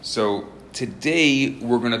So today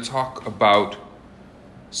we're going to talk about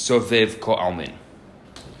Sovev Kol Almin,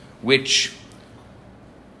 which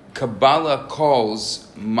Kabbalah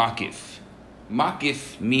calls Makif.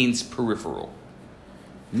 Makif means peripheral,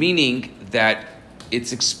 meaning that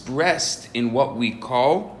it's expressed in what we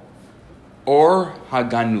call Or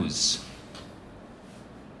Haganuz,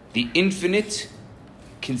 the infinite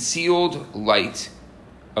concealed light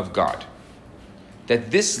of God. That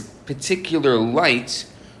this particular light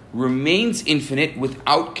remains infinite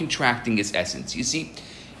without contracting its essence. You see,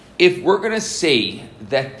 if we're going to say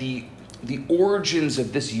that the origins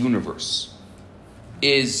of this universe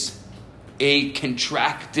is a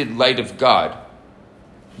contracted light of God,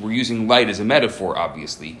 we're using light as a metaphor,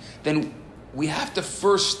 obviously, then we have to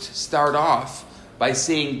first start off by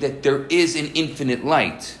saying that there is an infinite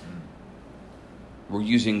light. We're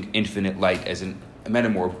using infinite light as a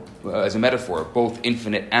metaphor. Both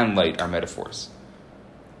infinite and light are metaphors.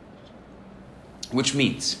 Which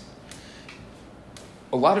means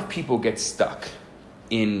a lot of people get stuck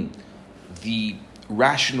in the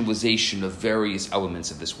rationalization of various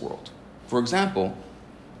elements of this world. For example,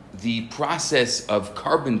 the process of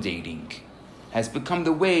carbon dating has become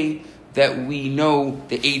the way that we know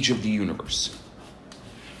the age of the universe.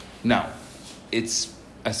 Now, it's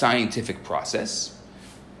a scientific process.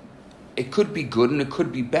 It could be good and it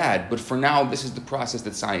could be bad, but for now, this is the process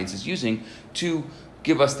that science is using to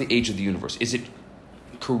give us the age of the universe. Is it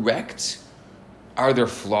correct? Are there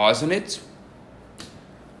flaws in it?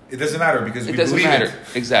 It doesn't matter because we doesn't believe matter.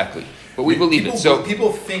 it. Exactly. But we believe it. So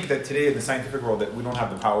people think that today in the scientific world that we don't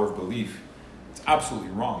have the power of belief. It's absolutely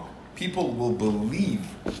wrong. People will believe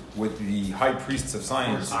what the high priests of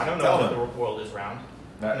science I don't tell know that them. the world is round.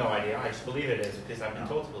 I have no idea. I just believe it is because I've been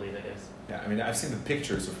told to believe it is. Yeah, I mean, I've seen the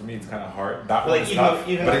pictures, so for me it's kind of hard. That one Like, is even tough.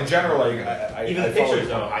 though- even but though- in general, like, I Even the follow pictures, you.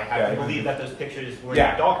 though, I have to believe that those pictures were Yeah.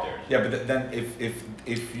 not doctored. Yeah, but then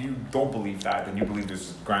if you don't believe that, then you believe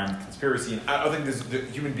there's a grand conspiracy. And I don't think the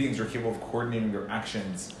human beings are capable of coordinating their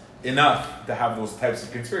actions enough to have those types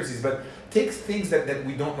of conspiracies. But take things that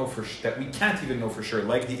we don't know that we can't even know for sure,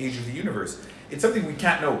 like the age of the universe. It's something we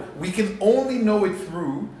can't know. We can only know it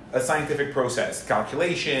through a scientific process,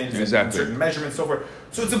 calculations, and certain measurements, so forth.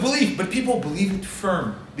 So it's a belief, but people believe it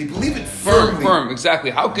firm. They believe it firmly. Firm, exactly.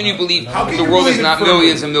 How can you believe How can the you world is believe not it firmly?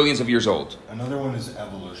 millions and millions of years old? Another one is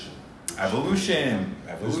evolution. Evolution.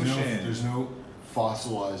 There's no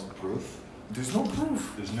fossilized proof. There's no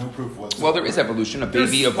proof. There's no proof whatsoever. Well, there is evolution. A baby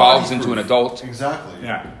There's evolves body into proof. an adult. Exactly.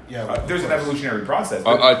 Yeah. There's an evolutionary process.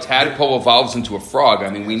 A tadpole evolves into a frog. I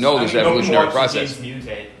mean, we know there's an evolutionary process. Genes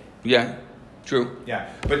mutate. Yeah, true. Yeah,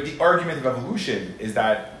 but the argument of evolution is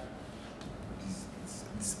that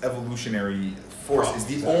this evolutionary force is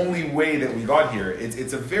the only way that we got here.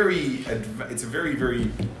 It's a very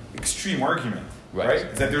very extreme argument, right?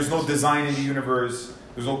 It's that there's no design in the universe,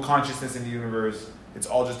 there's no consciousness in the universe. It's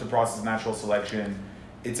all just a process of natural selection.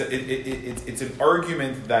 It's an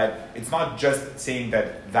argument that it's not just saying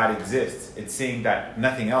that exists. It's saying that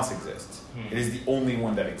nothing else exists. It is the only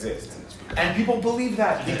one that exists. And people believe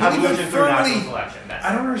that. They believe it firmly.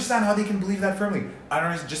 I don't understand how they can believe that firmly. I don't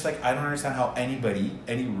understand how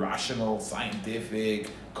any rational, scientific,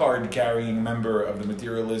 card-carrying member of the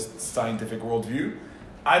materialist scientific worldview,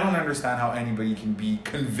 I don't understand how anybody can be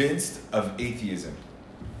convinced of atheism.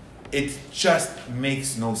 It just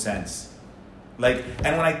makes no sense. And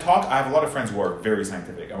when I talk, I have a lot of friends who are very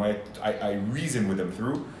scientific, and when I reason with them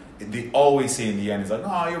through, they always say in the end, it's like,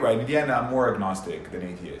 no, you're right. In the end, I'm more agnostic than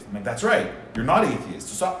atheist. I'm like, that's right. You're not atheist.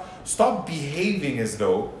 So stop behaving as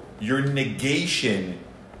though your negation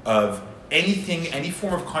of anything, any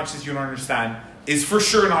form of consciousness you don't understand is for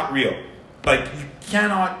sure not real. You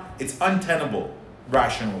cannot, it's untenable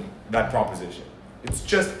rationally, that proposition. It's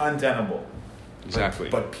just untenable. Exactly.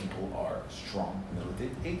 But people are strong,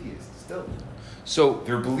 militant atheists still. So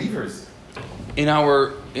they're believers. In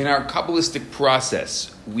our Kabbalistic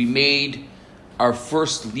process, we made our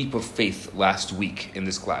first leap of faith last week in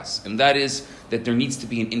this class, and that is that there needs to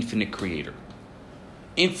be an infinite creator.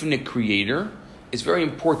 Infinite creator is very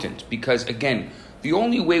important because, again, the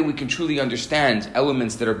only way we can truly understand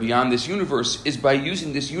elements that are beyond this universe is by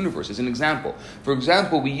using this universe as an example. For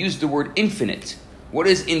example, we use the word infinite. What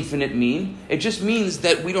does infinite mean? It just means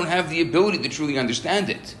that we don't have the ability to truly understand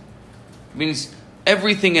it. It means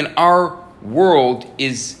everything in our world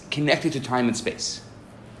is connected to time and space.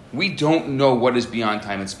 We don't know what is beyond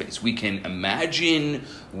time and space. We can imagine,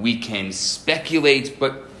 we can speculate,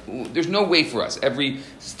 but there's no way for us. Every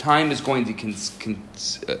time is going to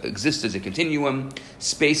exist as a continuum.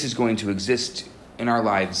 Space is going to exist in our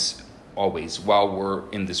lives always while we're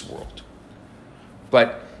in this world.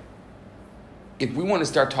 But if we want to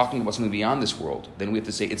start talking about something beyond this world, then we have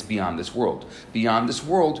to say it's beyond this world. Beyond this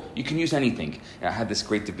world, you can use anything. And I had this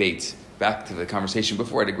great debate, back to the conversation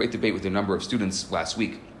before, I had a great debate with a number of students last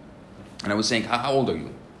week. And I was saying, how old are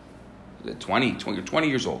you? 20, you're 20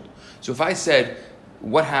 years old. So if I said,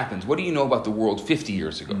 what happens? What do you know about the world 50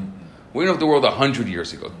 years ago? What do you know about the world 100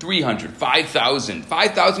 years ago? 300, 5,000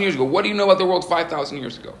 years ago? What do you know about the world 5,000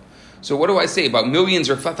 years ago? So what do I say about millions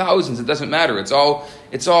or thousands? It doesn't matter. It's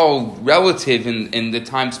all relative in the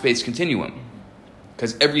time-space continuum,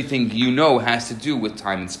 because everything you know has to do with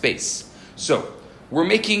time and space. So we're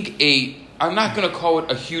making I'm not going to call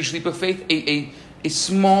it a huge leap of faith, a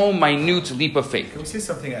small, minute leap of faith. Can we say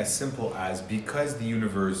something as simple as, because the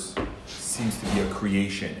universe seems to be a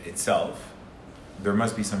creation itself, there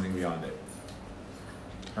must be something beyond it?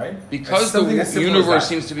 Right? Because the universe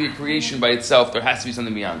seems to be a creation by itself, there has to be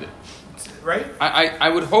something beyond it. Right? I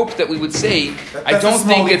would hope that we would say, I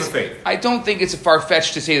don't think it's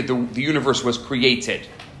far-fetched to say that the universe was created.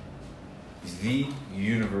 The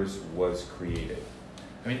universe was created.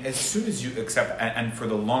 I mean, as soon as you accept, and for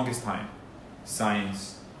the longest time,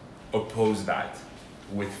 science opposed that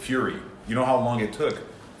with fury. You know how long it took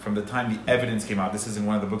from the time the evidence came out? This is in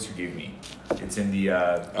one of the books you gave me. It's in the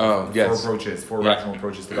four rational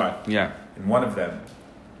approaches to God. Yeah. In one of them,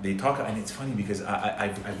 they talk, and it's funny because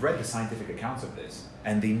I've read the scientific accounts of this,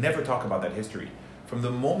 and they never talk about that history. From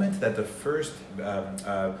the moment that the first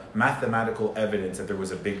mathematical evidence that there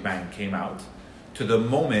was a Big Bang came out, to the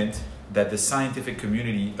moment that the scientific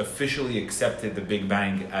community officially accepted the Big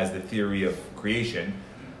Bang as the theory of creation,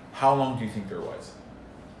 how long do you think there was?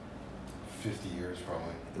 50 years,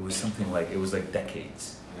 probably. It was like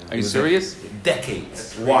decades. Are you serious?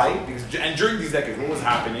 Decades. Why? And during these decades, what was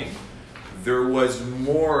happening? There was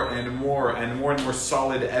more and more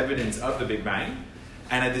solid evidence of the Big Bang.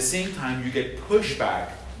 And at the same time, you get pushback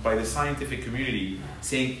by the scientific community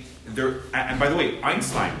saying, and by the way,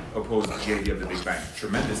 Einstein opposed the idea of the Big Bang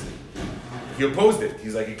tremendously. He opposed it.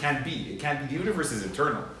 He's like, it can't be. The universe is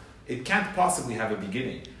eternal. It can't possibly have a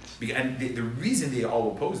beginning. And the reason they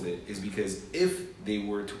all opposed it is because if they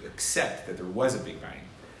were to accept that there was a Big Bang,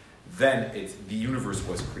 then the universe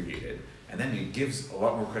was created. And then it gives a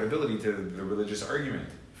lot more credibility to the religious argument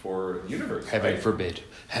for the universe. Heaven right? forbid.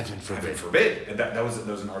 Heaven forbid. And that was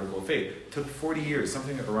an article of faith. It took 40 years,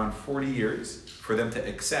 something around 40 years, for them to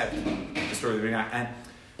accept the story of the Big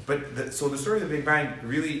Bang. So the story of the Big Bang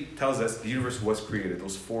really tells us the universe was created,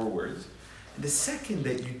 those 4 words. And the second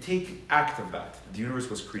that you take act of that, the universe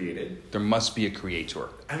was created. There must be a creator.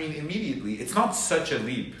 I mean, immediately, it's not such a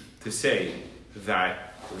leap to say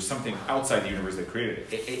that there was something outside the universe that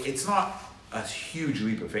created it. It's not a huge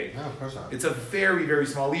leap of faith. No, of course not. It's a very, very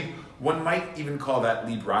small leap. One might even call that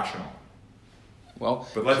leap rational. Well,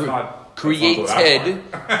 but let's not created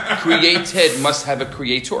must have a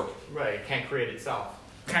creator. Right, it can't create itself.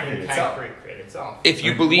 Can't create itself. If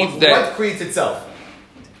you believe that... What creates itself?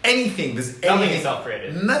 Anything. Nothing is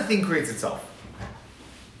self-created. Nothing creates itself.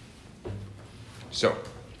 So,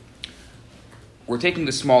 we're taking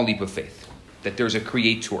the small leap of faith, that there's a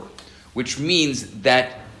creator, which means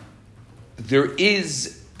that there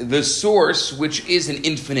is the source, which is an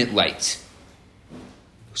infinite light.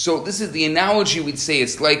 So this is the analogy we'd say.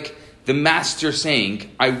 It's like the master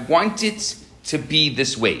saying, I want it to be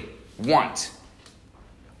this way. Want.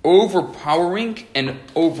 Overpowering and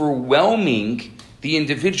overwhelming the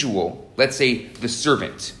individual, let's say the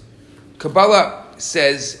servant. Kabbalah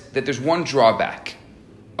says that there's one drawback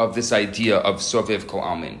of this idea of Sovev Kol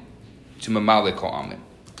Almin, to Mamale Kol Almin.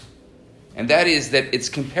 And that is that it's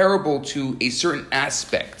comparable to a certain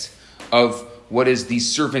aspect of what is the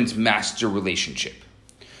servant-master relationship.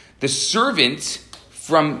 The servant,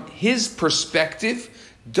 from his perspective,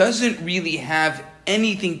 doesn't really have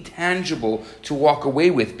anything tangible to walk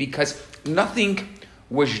away with because nothing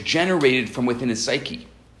was generated from within his psyche.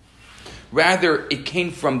 Rather, it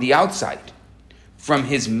came from the outside, from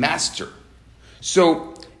his master.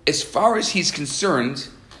 So, as far as he's concerned,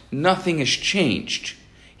 nothing has changed.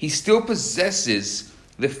 He still possesses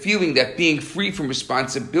the feeling that being free from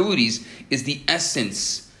responsibilities is the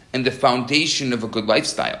essence and the foundation of a good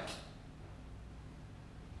lifestyle.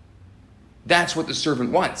 That's what the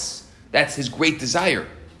servant wants. That's his great desire.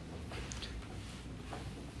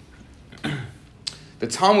 The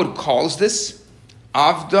Talmud calls this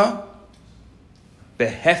Avda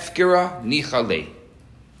behefkera nichale.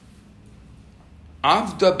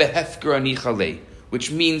 Avda behefkera nichale,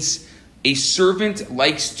 which means a servant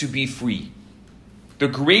likes to be free. The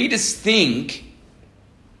greatest thing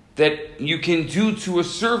that you can do to a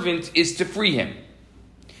servant is to free him.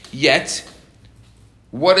 Yet,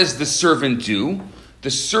 what does the servant do?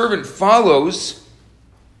 The servant follows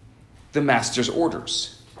the master's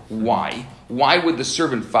orders. Why? Why would the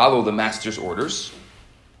servant follow the master's orders?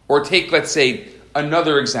 Or take, let's say,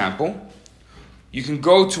 another example. You can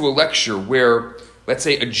go to a lecture where, let's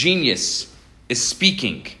say, a genius is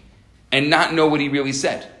speaking and not know what he really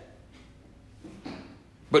said.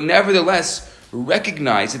 But nevertheless,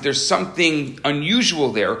 recognize that there's something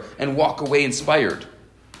unusual there and walk away inspired.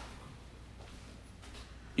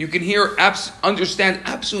 You can understand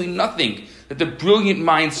absolutely nothing that the brilliant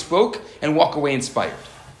mind spoke and walk away inspired.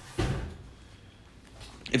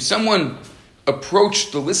 If someone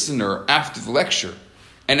approached the listener after the lecture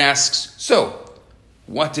and asks, so,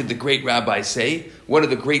 what did the great rabbi say? What did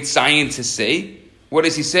the great scientists say? What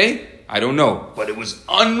does he say? I don't know, but it was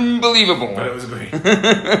unbelievable. But it was great.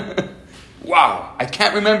 Wow, I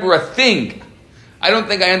can't remember a thing. I don't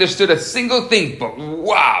think I understood a single thing, but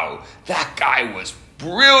wow, that guy was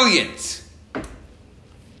brilliant.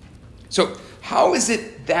 So how is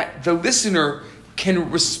it that the listener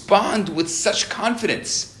can respond with such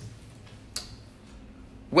confidence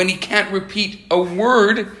when he can't repeat a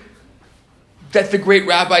word that the great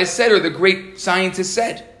rabbi said or the great scientist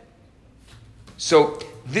said? So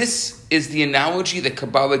this is the analogy that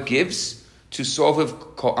Kabbalah gives to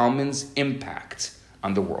Sovev Kol Almin's impact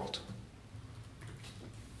on the world.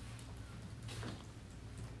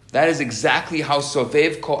 That is exactly how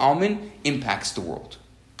Sovev Kol Almin impacts the world.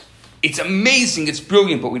 It's amazing, it's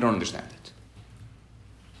brilliant, but we don't understand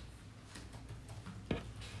it.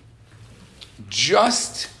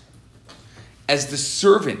 Just as the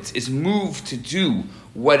servant is moved to do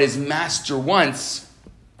what his master wants,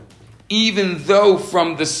 even though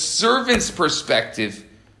from the servant's perspective,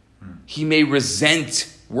 he may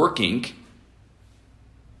resent working,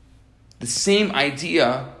 the same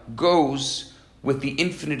idea goes with the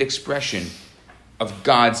infinite expression of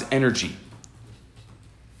God's energy.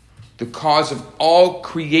 The cause of all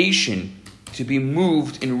creation to be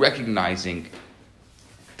moved in recognizing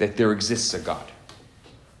that there exists a God.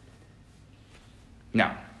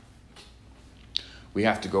 Now, we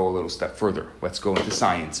have to go a little step further. Let's go into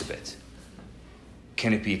science a bit.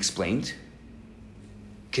 Can it be explained?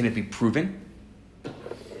 Can it be proven?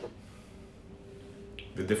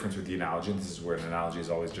 The difference with the analogy, and this is where an analogy is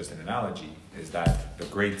always just an analogy, is that the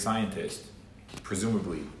great scientist,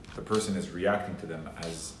 presumably, the person is reacting to them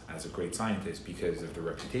as a great scientist because of their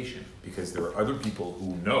reputation. Because there are other people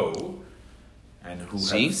who know and who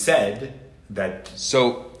have said that...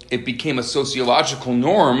 So it became a sociological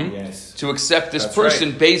norm to accept this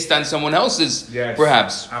person based on someone else's,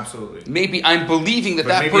 perhaps. Absolutely. Maybe I'm believing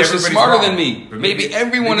that person is smarter than me. Maybe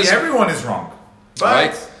everyone is wrong. But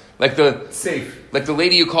right? Like the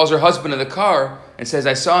lady who calls her husband in the car and says,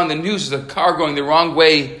 I saw in the news there's a car going the wrong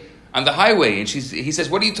way on the highway. And he says,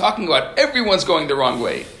 what are you talking about? Everyone's going the wrong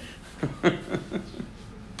way. You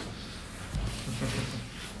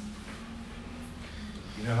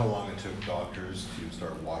know how long it took doctors to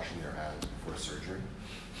start washing their hands before surgery?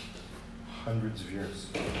 Hundreds of years.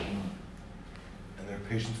 And their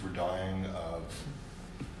patients were dying of,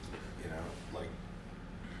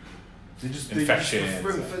 infections.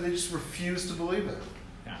 They just refused to believe it.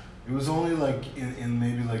 Yeah. It was only in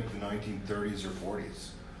maybe the 1930s or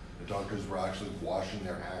 40s. The doctors were actually washing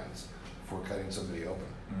their hands before cutting somebody open.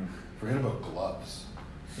 Forget about gloves.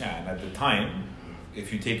 Yeah, and at the time,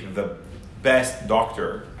 if you take the best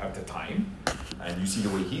doctor at the time, and you see the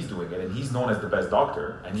way he's doing it, and he's known as the best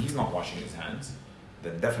doctor, and he's not washing his hands,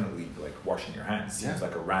 then definitely washing your hands seems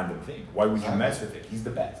like a random thing. Why would you mess with it? He's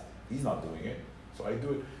the best. He's not doing it, so I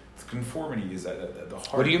do it. Conformity is at the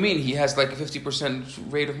heart. What do you mean? He has a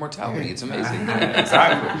 50% rate of mortality. It's amazing.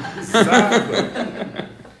 Exactly.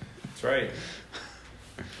 That's right.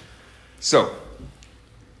 So,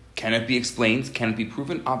 can it be explained? Can it be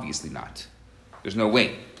proven? Obviously not. There's no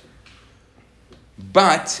way.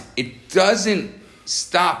 But it doesn't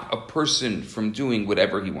stop a person from doing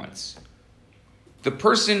whatever he wants. The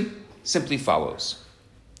person simply follows.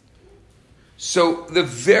 So the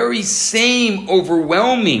very same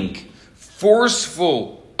overwhelming,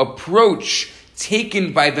 forceful approach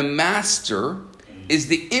taken by the master is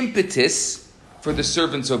the impetus for the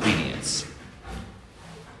servant's obedience.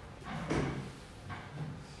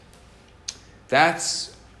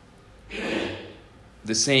 That's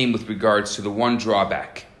the same with regards to the one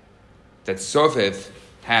drawback that Sovev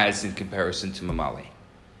has in comparison to Mamali.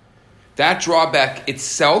 That drawback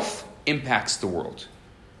itself impacts the world.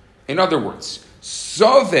 In other words,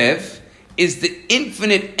 Sovev is the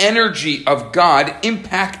infinite energy of God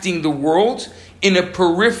impacting the world in a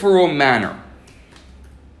peripheral manner.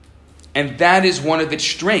 And that is one of its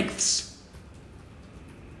strengths.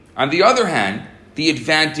 On the other hand, the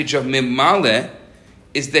advantage of Mimale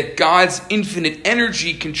is that God's infinite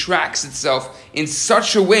energy contracts itself in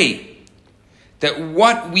such a way that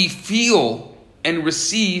what we feel and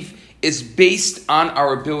receive is based on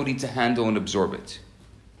our ability to handle and absorb it.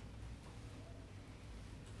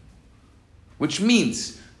 Which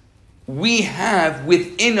means we have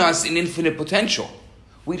within us an infinite potential.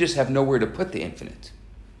 We just have nowhere to put the infinite.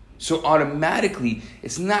 So automatically,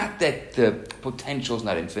 it's not that the potential is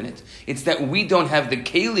not infinite. It's that we don't have the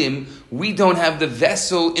kalim, we don't have the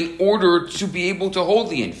vessel in order to be able to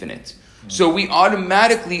hold the infinite. So we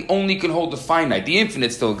automatically only can hold the finite. The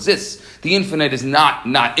infinite still exists. The infinite is not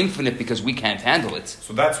infinite because we can't handle it.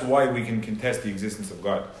 So that's why we can contest the existence of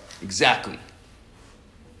God. Exactly.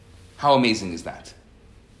 How amazing is that?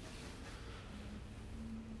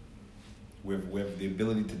 We have the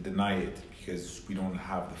ability to deny it because we don't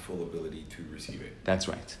have the full ability to receive it. That's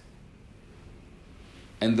right.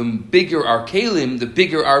 And the bigger our kalim, the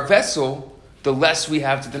bigger our vessel, the less we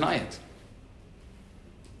have to deny it.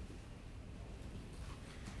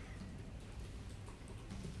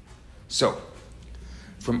 So,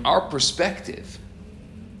 from our perspective,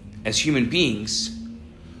 as human beings,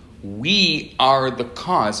 we are the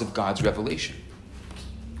cause of God's revelation.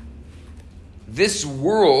 This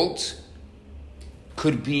world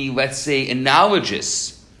could be, let's say,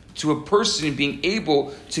 analogous to a person being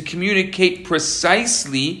able to communicate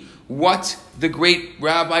precisely what the great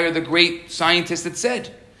rabbi or the great scientist had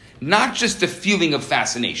said. Not just a feeling of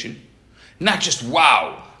fascination, not just,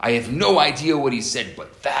 wow, I have no idea what he said,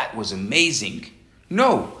 but that was amazing.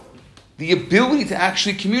 No, the ability to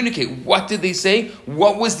actually communicate. What did they say?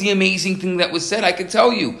 What was the amazing thing that was said? I can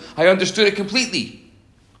tell you. I understood it completely.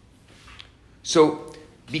 So,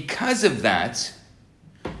 because of that,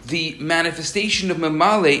 the manifestation of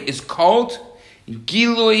Memale is called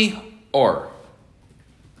Giloi Or.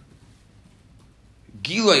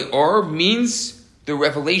 Giloi Or means the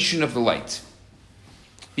revelation of the light.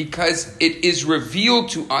 Because it is revealed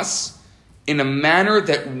to us in a manner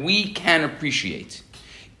that we can appreciate.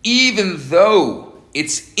 Even though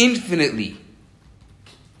it's infinitely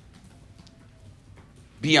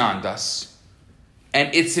beyond us,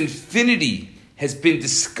 and its infinity has been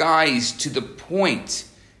disguised to the point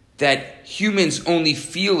that humans only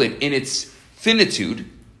feel it in its finitude,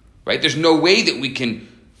 right? There's no way that we can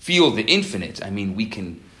feel the infinite. I mean, we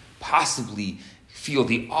can possibly feel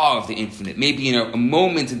the awe of the infinite. Maybe in a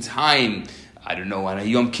moment in time, I don't know, on a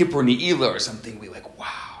Yom Kippur Ne'ilah or something, we're like,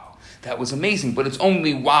 wow, that was amazing. But it's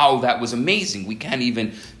only, wow, that was amazing. We can't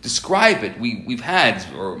even describe it. We've had,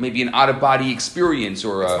 or maybe an out-of-body experience,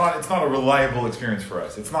 or it's not a reliable experience for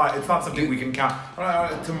us. It's not something we can count.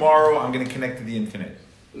 Tomorrow I'm going to connect to the infinite.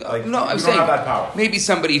 Like, no, I'm you saying don't have that power. Maybe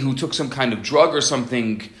somebody who took some kind of drug or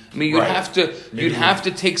something. I mean, you'd have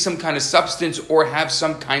to take some kind of substance or have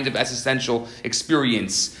some kind of existential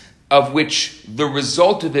experience of which the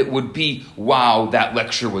result of it would be, wow, that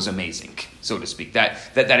lecture was amazing, so to speak.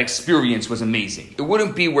 That experience was amazing. It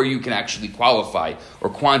wouldn't be where you can actually qualify or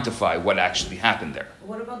quantify what actually happened there.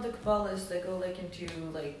 What about the Kabbalists that go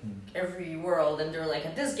into every world and they're like,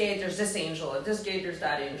 at this gate there's this angel, at this gate there's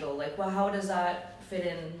that angel. Like, well, how does that fit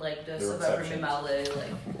in the Sovev Mimale?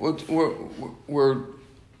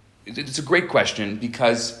 It's a great question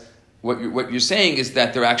because what you're saying is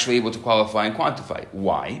that they're actually able to qualify and quantify.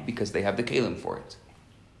 Why? Because they have the kalim for it.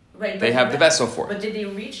 Right, they have the vessel for it. But did they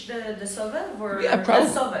reach the Sovev or yeah, probably.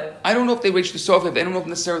 the Sovev? I don't know if they reach the Sovev. I don't know if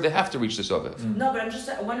necessarily they have to reach the Sovev. No, but I'm just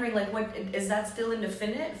wondering, what is that still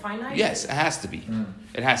indefinite, finite? Yes, it has to be.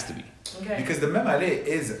 It has to be. Okay. Because the Memale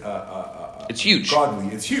is it's huge.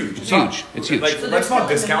 Godly. It's huge. It's huge. It's huge. So let's not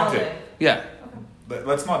discount it. Yeah.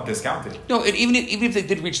 Let's not discount it. No, even if they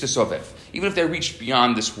did reach the Sovev, even if they reached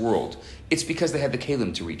beyond this world, it's because they had the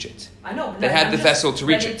kalim to reach it. I know. They had the vessel to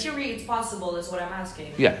reach it. In theory, it's possible, is what I'm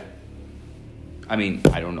asking. Yeah. I mean,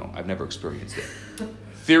 I don't know. I've never experienced it.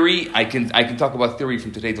 Theory, I can talk about theory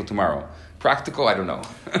from today till tomorrow. Practical, I don't know.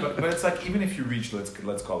 but it's like, even if you reach, let's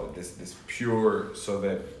call it this pure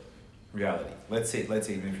Sovev reality. Let's say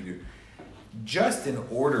even if you do, just in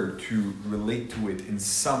order to relate to it in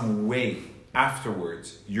some way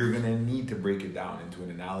afterwards, you're gonna need to break it down into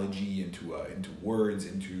an analogy, into words,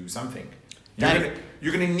 into something.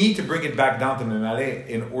 You're gonna need to bring it back down to Memale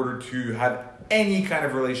in order to have any kind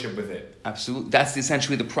of relationship with it. Absolutely. That's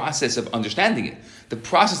essentially the process of understanding it. The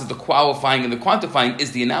process of the qualifying and the quantifying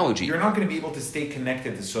is the analogy. You're not going to be able to stay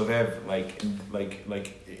connected to Sovev like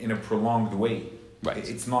in a prolonged way. Right.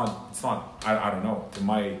 It's not. I don't know.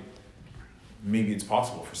 Maybe it's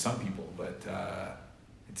possible for some people, but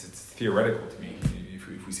it's theoretical to me.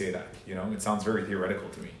 If we say that, it sounds very theoretical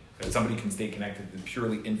to me that somebody can stay connected to the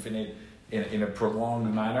purely infinite, in a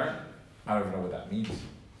prolonged manner, I don't even know what that means.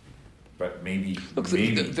 But maybe. Look,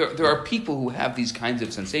 there are people who have these kinds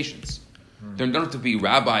of sensations. They don't have to be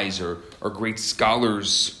rabbis or great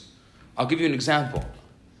scholars. I'll give you an example.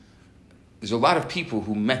 There's a lot of people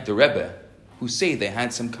who met the Rebbe who say they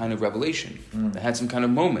had some kind of revelation. They had some kind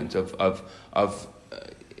of moment of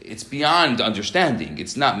it's beyond understanding.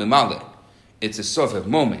 It's not mimale. It's a sovev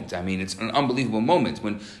moment. I mean, it's an unbelievable moment.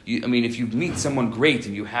 If you meet someone great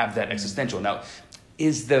and you have that existential. Now,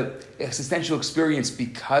 is the existential experience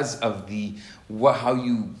because of how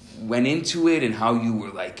you went into it and how you were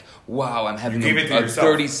like, wow, I'm having a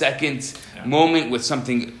 30-second moment with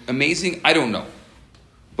something amazing? I don't know.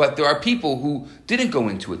 But there are people who didn't go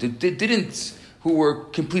into it, who were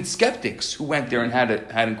complete skeptics, who went there and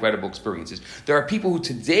had incredible experiences. There are people who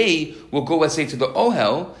today will go, let's say, to the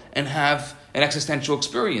Ohel and have an existential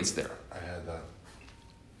experience there. I had that.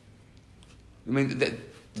 I mean,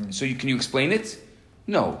 so can you explain it?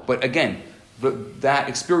 No, but again, that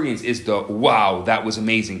experience is wow, that was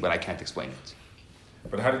amazing, but I can't explain it.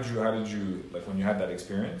 But how did you like when you had that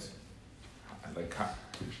experience? Like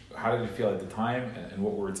how did it feel at the time, and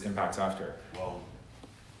what were its impacts after? Well,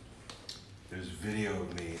 there's video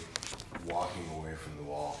of me walking away from the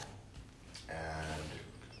wall, and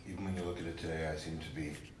even when you look at it today, I seem to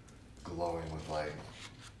be glowing with light.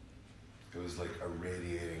 It was like a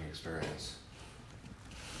radiating experience.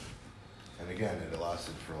 And again, it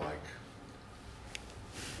lasted for like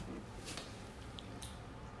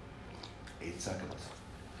 8 seconds.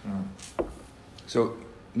 So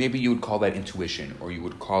maybe you would call that intuition, or you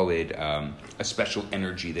would call it a special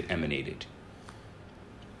energy that emanated.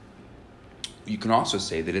 You can also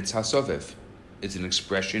say that it's hasovev. It's an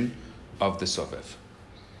expression of the sovev.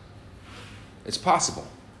 It's possible.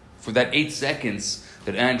 For that 8 seconds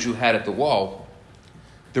that Andrew had at the wall,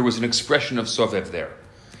 there was an expression of sovev there.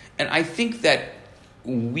 And I think that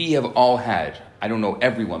we have all had, I don't know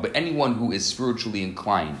everyone, but anyone who is spiritually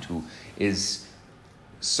inclined, who is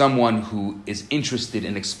someone who is interested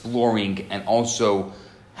in exploring and also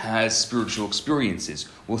has spiritual experiences,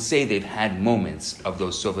 will say they've had moments of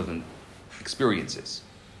those sovev experiences.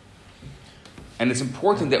 And it's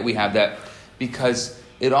important that we have that because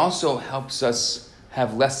it also helps us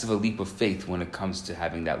have less of a leap of faith when it comes to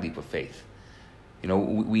having that leap of faith. You know,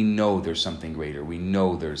 we know there's something greater. We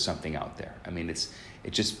know there's something out there. I mean, it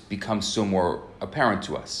just becomes so more apparent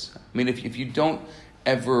to us. I mean, if you don't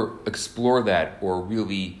ever explore that or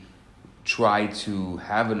really try to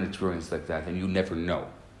have an experience like that, then you never know.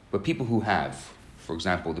 But people who have, for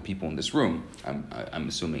example, the people in this room, I'm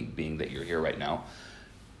assuming, being that you're here right now,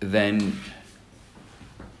 then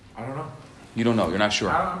I don't know. You don't know. You're not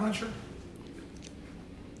sure. I'm not sure.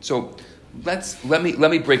 So let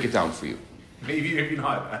me break it down for you. Maybe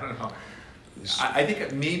not. I don't know. I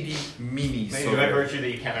think maybe Maybe by virtue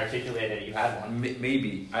that you can't articulate it, you had one.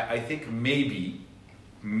 Maybe. I think maybe,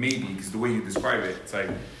 because the way you describe it, it's like,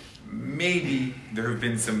 maybe there have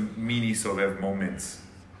been some mini Sovev moments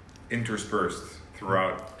interspersed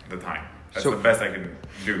throughout the time. That's the best I can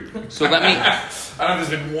do. So let me... I don't know if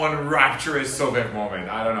there's been one rapturous Sovev moment.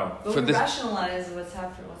 I don't know. But we rationalize what's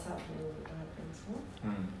happening with what happens.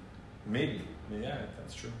 Maybe. Yeah,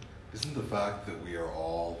 that's true. Isn't the fact that we are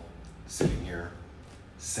all sitting here,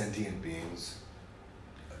 sentient beings,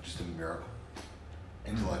 just a miracle?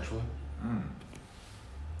 Intellectually?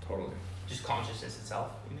 Totally. Just consciousness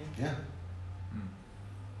itself, you mean? Yeah.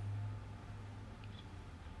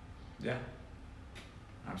 Yeah.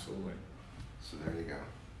 Absolutely. So there you go.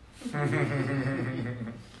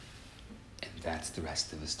 And that's the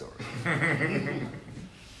rest of the story.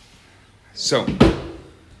 So,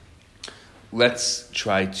 let's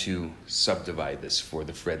try to subdivide this for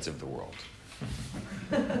the Freds of the world.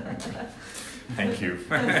 Thank you.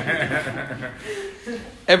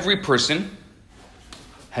 Every person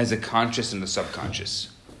has a conscious and a subconscious.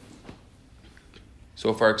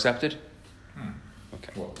 So far accepted?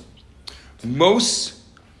 Okay. Well, most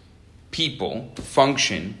people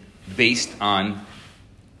function based on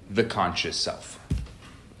the conscious self,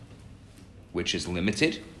 which is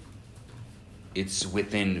limited. It's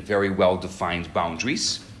within very well-defined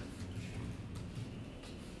boundaries.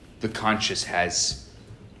 The conscious has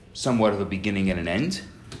somewhat of a beginning and an end.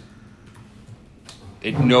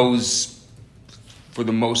 It knows, for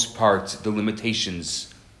the most part, the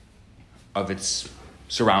limitations of its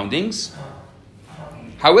surroundings.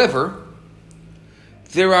 However,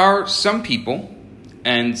 there are some people,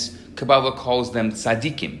 and Kabbalah calls them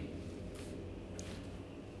tzaddikim,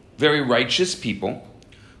 very righteous people,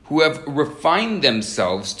 who have refined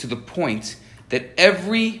themselves to the point that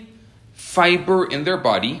every fiber in their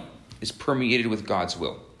body is permeated with God's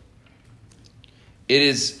will. It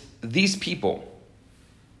is these people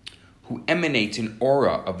who emanate an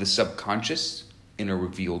aura of the subconscious in a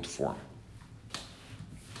revealed form.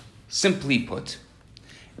 Simply put,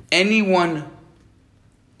 anyone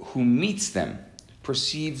who meets them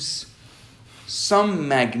perceives some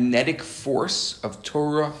magnetic force of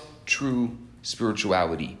Torah, true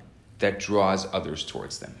spirituality that draws others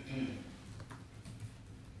towards them.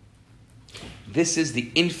 This is the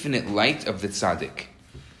infinite light of the tzaddik.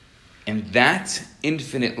 And that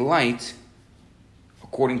infinite light,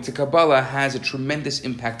 according to Kabbalah, has a tremendous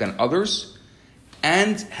impact on others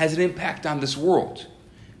and has an impact on this world.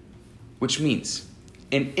 Which means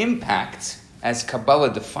an impact, as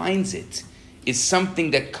Kabbalah defines it, is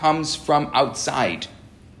something that comes from outside.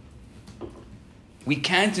 We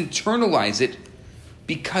can't internalize it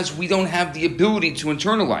because we don't have the ability to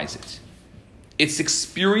internalize it. It's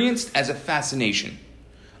experienced as a fascination,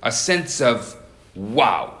 a sense of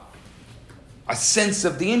wow, a sense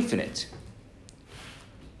of the infinite.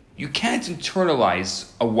 You can't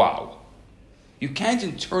internalize a wow. You can't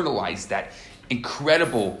internalize that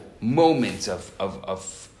incredible moment of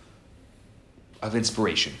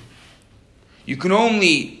inspiration. You can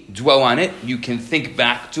only dwell on it. You can think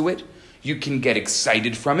back to it. You can get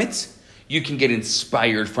excited from it. You can get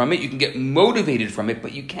inspired from it. You can get motivated from it,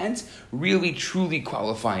 but you can't really truly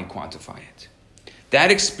qualify and quantify it.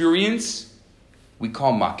 That experience we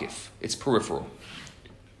call makif. It's peripheral.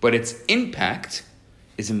 But its impact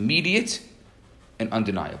is immediate and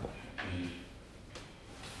undeniable.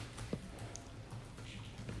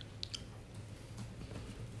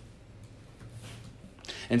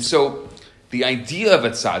 And so, the idea of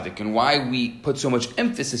a tzaddik and why we put so much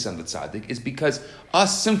emphasis on the tzaddik is because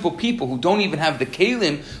us simple people who don't even have the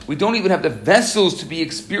kelim, we don't even have the vessels to be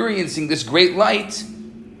experiencing this great light,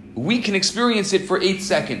 we can experience it for 8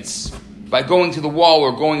 seconds by going to the wall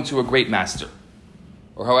or going to a great master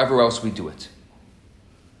or however else we do it.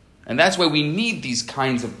 And that's why we need these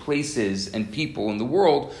kinds of places and people in the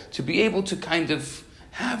world to be able to kind of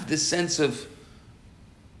have this sense of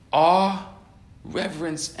awe,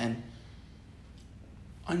 reverence, and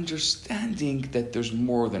understanding that there's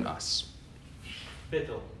more than us.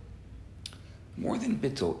 Bittul. More than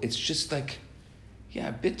bittul. It's just like,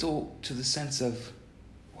 bittul to the sense of,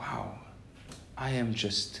 wow, I am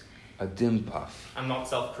just a dim puff. I'm not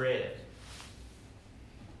self-created.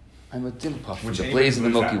 I'm a dim puff with Which the blaze of the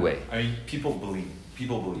Milky that. Way. I mean, people believe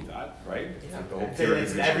that, right? Yeah. Like the whole It's theory of an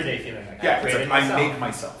individualism. everyday feeling. Like Yeah, I it's created like myself. I make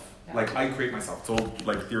myself. Yeah. Like I create myself. It's all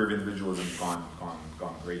like theory of individualism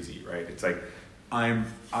gone crazy, right? It's like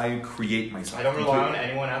I create myself. I don't rely on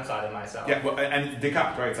anyone outside of myself. Yeah, well, and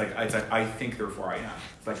Descartes, right? It's like I think, therefore I am.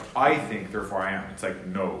 It's like I think, therefore I am. It's like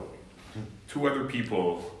no, 2 other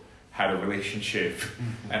people had a relationship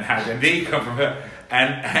and they come from it,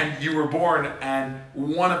 and you were born, and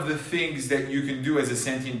one of the things that you can do as a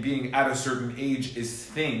sentient being at a certain age is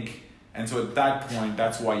think, and so at that point,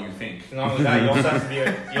 that's why you think. Not only that, you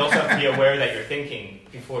also have to be aware that you're thinking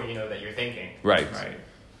before you know that you're thinking. Right. Right.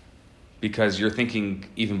 Because you're thinking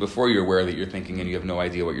even before you're aware that you're thinking and you have no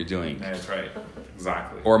idea what you're doing. Yeah, that's right.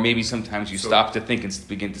 Exactly. Or maybe sometimes you stop to think and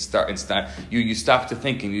begin to start and start. You stop to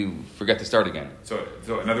think and you forget to start again. So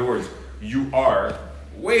in other words, you are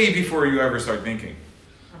way before you ever start thinking.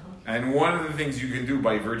 And one of the things you can do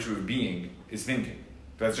by virtue of being is thinking.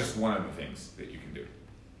 That's just one of the things that you can do.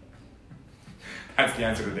 That's the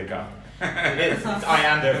answer to Descartes. It is. It's I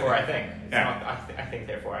am, therefore I think. It's Yeah. not I think,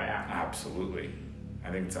 therefore I am. Absolutely. I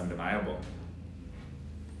think it's undeniable.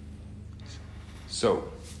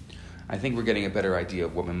 So, I think we're getting a better idea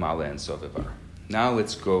of what Mimala and Soviv are. Now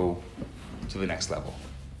let's go to the next level.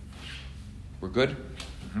 We're good?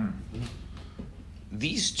 Mm-hmm.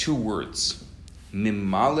 These 2 words,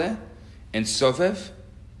 Mimale and Sovev,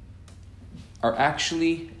 are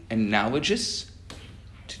actually analogous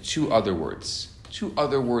to 2 other words. 2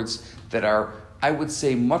 other words that are, I would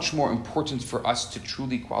say, much more important for us to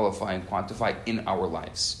truly qualify and quantify in our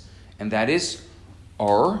lives. And that is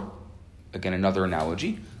Or, again another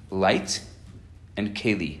analogy, light, and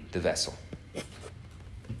Keli, the vessel.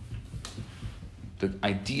 The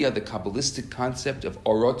idea, the Kabbalistic concept of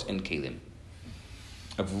Orot and Kelim,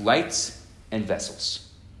 of lights and vessels.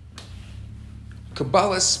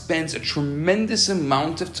 Kabbalah spends a tremendous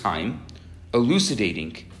amount of time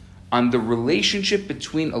elucidating on the relationship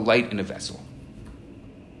between a light and a vessel.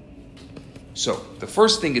 So, the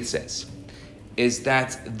first thing it says is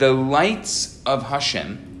that the lights of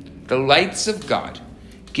Hashem, the lights of God,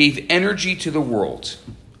 gave energy to the world,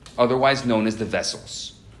 otherwise known as the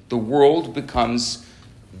vessels. The world becomes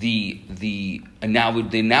the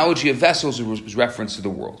analogy of vessels was reference to the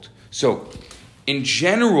world. So, In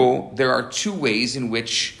general, there are two ways in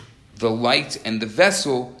which the light and the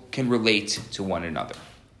vessel can relate to one another.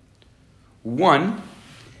 One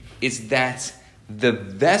is that the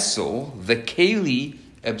vessel, the keli,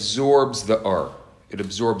 absorbs the or. It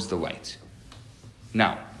absorbs the light.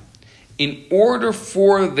 Now, in order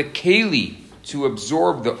for the keli to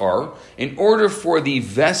absorb the or, in order for the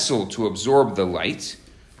vessel to absorb the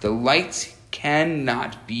light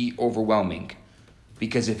cannot be overwhelming.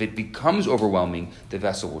 Because if it becomes overwhelming, the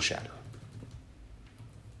vessel will shatter.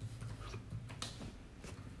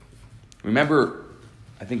 Remember,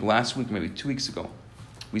 I think last week, maybe 2 weeks ago,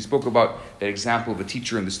 we spoke about that example of the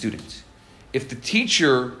teacher and the student. If the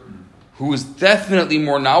teacher, who is definitely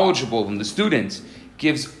more knowledgeable than the student,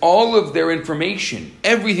 gives all of their information,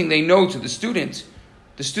 everything they know to the student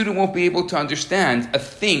won't be able to understand a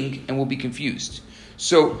thing and will be confused.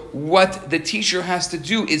 So what the teacher has to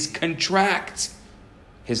do is contract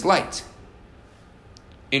his light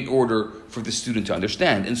in order for the student to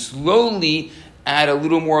understand, and slowly add a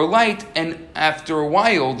little more light, and after a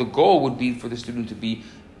while the goal would be for the student to be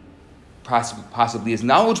possibly as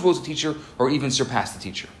knowledgeable as the teacher or even surpass the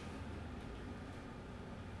teacher.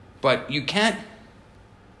 But you can't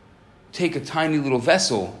take a tiny little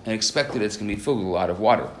vessel and expect that it's going to be filled with a lot of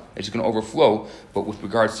water. It's going to overflow, but with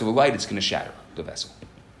regards to the light, it's going to shatter the vessel.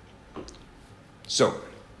 So,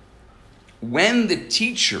 when the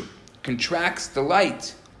teacher contracts the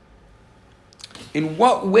light, in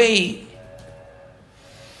what way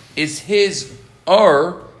is his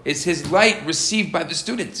light received by the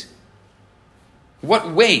student?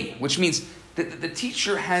 What way? Which means that the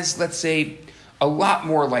teacher has, let's say, a lot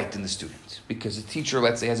more light than the student, because the teacher,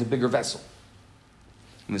 let's say, has a bigger vessel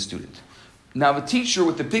than the student. Now, the teacher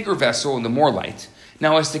with the bigger vessel and the more light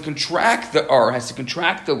now has to contract the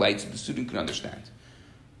light so the student can understand.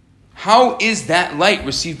 How is that light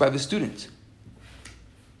received by the student?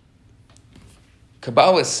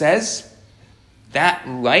 Kabbalah says that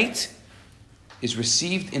light is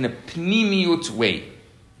received in a pnimiut way.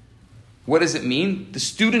 What does it mean? The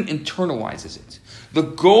student internalizes it. The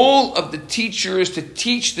goal of the teacher is to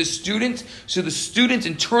teach the student, so the student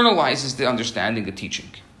internalizes the understanding of teaching.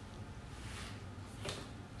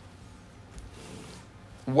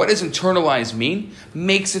 What does internalize mean?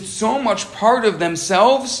 Makes it so much part of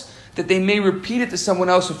themselves that they may repeat it to someone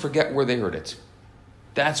else and forget where they heard it.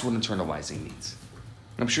 That's what internalizing means.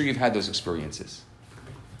 I'm sure you've had those experiences.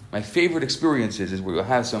 My favorite experiences is where you'll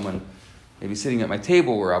have someone maybe sitting at my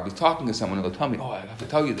table where I'll be talking to someone and they'll tell me, I have to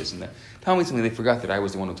tell you this, and tell me something they forgot that I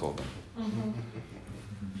was the one who told them. Mm-hmm.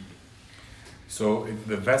 So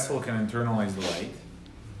the vessel can internalize the light,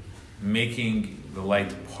 making the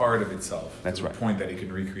light part of itself. That's to right. the point that it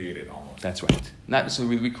can recreate it almost. That's right. Not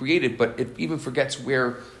necessarily recreate it, but it even forgets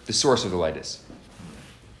where the source of the light is.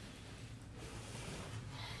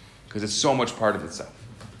 Because it's so much part of itself.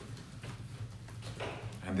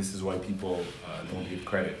 And this is why people don't give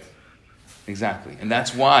credit. Exactly. And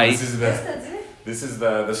that's why... This is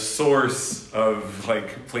the source of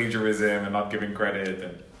like plagiarism and not giving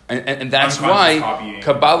credit. And that's unconscious why copying.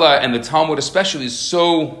 Kabbalah and the Talmud especially is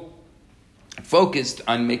so focused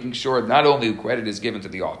on making sure not only credit is given to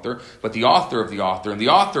the author, but the author of the author and the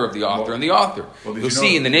author of the author and the author. Well, You'll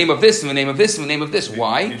see in the name of this, in the name of this, in the name of this.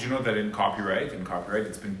 Why? Did you know that in copyright,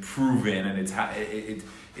 it's been proven, and it's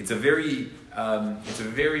a very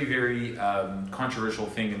controversial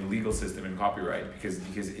thing in the legal system in copyright because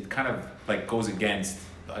it kind of like goes against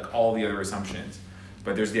like all the other assumptions.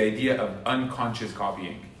 But there's the idea of unconscious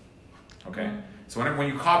copying. Okay, so when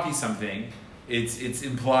you copy something, it's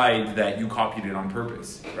implied that you copied it on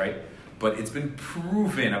purpose, right? But it's been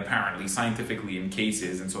proven apparently scientifically in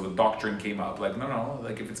cases, and so the doctrine came up like no,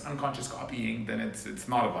 like if it's unconscious copying, then it's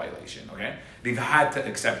not a violation. Okay, they've had to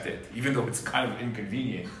accept it, even though it's kind of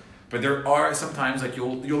inconvenient. But there are sometimes like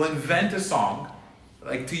you'll invent a song,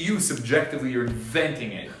 like to you subjectively you're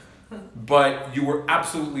inventing it, but you were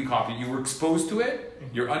absolutely copied. You were exposed to it.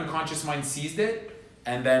 Your unconscious mind seized it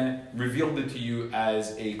and then revealed it to you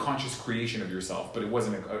as a conscious creation of yourself, but it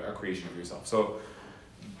wasn't a creation of yourself. So,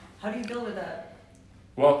 How do you deal with that?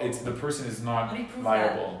 well, it's the person is not How do you prove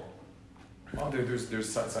liable. Well, there's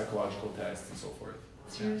psychological tests and so forth.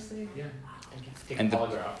 Seriously? Yeah, Take And a the-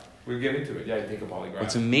 polygraph. we'll get into it. Yeah, you take a polygraph.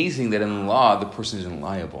 It's amazing that in law the person isn't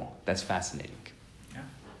liable. That's fascinating. Yeah,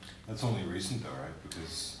 That's only recent though, right?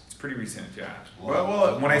 Because it's pretty recent. Yeah. Well,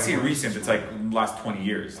 Well, when I say well, recent, it's like last 20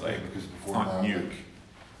 years. Like because it's before not that, new. like,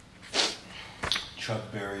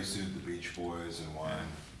 Chuck Berry sued the Beach Boys and won,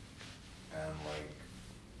 and like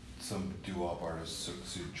some doo-wop artist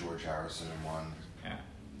sued George Harrison and won. Yeah.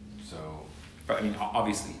 So But I mean,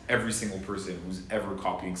 obviously, every single person who's ever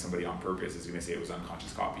copying somebody on purpose is going to say it was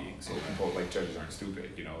unconscious copying. So people like judges aren't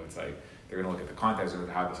stupid, you know. It's like they're going to look at the context of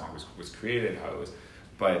how the song was created, how it was.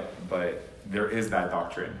 But there is that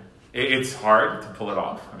doctrine. It's hard to pull it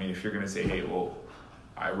off. I mean, if you're going to say, hey, well,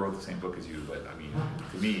 I wrote the same book as you, but I mean,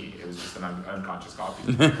 to me, it was just an unconscious copy.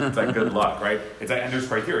 It's like good luck, right? It's like, and there's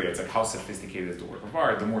criteria. It's like how sophisticated is the work of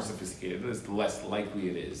art. The more sophisticated it is, the less likely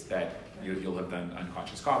it is that you'll have done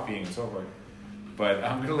unconscious copying and so forth. But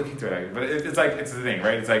I'm gonna look into it. But it's like it's the thing,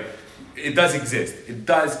 right? It's like it does exist. It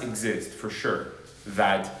does exist for sure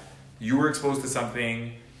that you were exposed to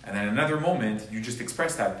something, and then another moment you just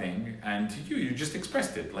expressed that thing, and to you just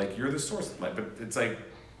expressed it. Like you're the source of life. But it's like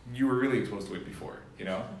you were really exposed to it before. You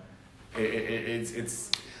know,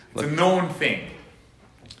 it's a known thing.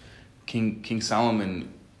 King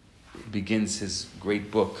Solomon begins his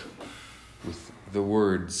great book with the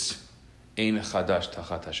words, Ein chadash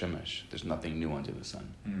tachat hashemesh. There's nothing new under the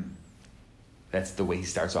sun. That's the way he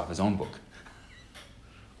starts off his own book.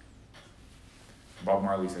 Bob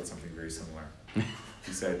Marley said something very similar.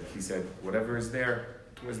 He said, whatever is there,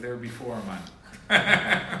 it was there before,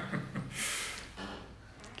 man.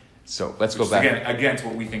 So let's go back. Again, to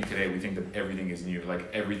what we think today. We think that everything is new. Like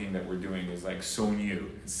everything that we're doing is like so new.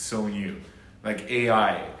 It's so new. Like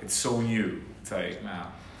AI, it's so new. It's like, nah,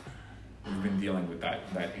 we've been dealing with that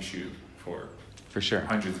issue for sure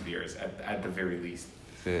hundreds of years at the very least.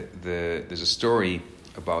 There's a story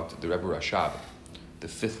about the Rebbe Rashab, the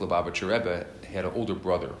fifth Lubavitcher Rebbe. He had an older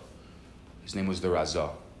brother. His name was the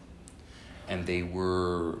Razah, and they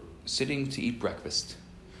were sitting to eat breakfast,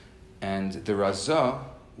 and the Razah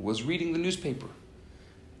was reading the newspaper,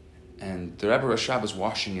 and the Rebbe Rashab is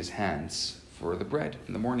washing his hands for the bread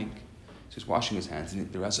in the morning. So he's washing his hands,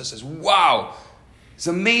 and the Razah says, "Wow, it's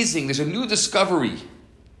amazing! There's a new discovery."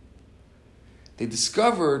 They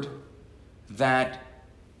discovered that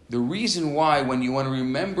the reason why when you want to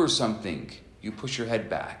remember something, you push your head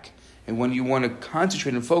back, and when you want to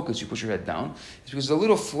concentrate and focus, you push your head down, is because there's a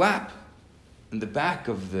little flap in the back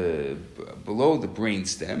of below the brain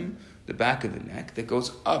stem, the back of the neck, that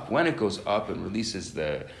goes up. When it goes up and releases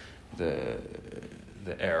the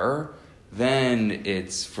air, then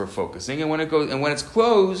it's for focusing, and when it's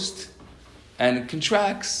closed and it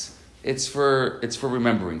contracts, it's for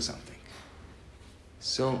remembering something.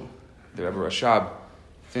 So the Rebbe Rashab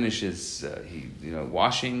finishes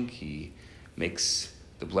washing. He makes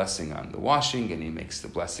the blessing on the washing, and he makes the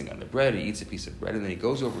blessing on the bread. He eats a piece of bread, and then he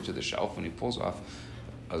goes over to the shelf, and he pulls off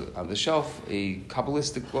on the shelf a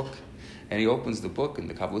Kabbalistic book, and he opens the book, and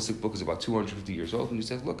the Kabbalistic book is about 250 years old, and he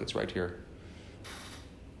says, "Look, it's right here."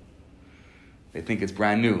 They think it's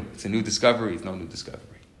brand new. It's a new discovery. It's no new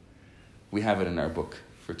discovery. We have it in our book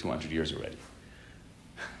for 200 years already.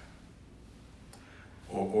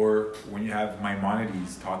 Or when you have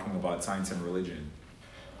Maimonides talking about science and religion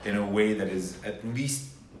in a way that is at least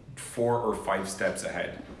 4 or 5 steps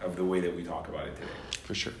ahead of the way that we talk about it today.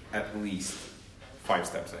 For sure. At least 5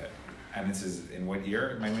 steps ahead. And this is in what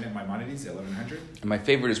year? Maimonides, 1100? And my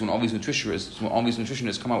favorite is when all these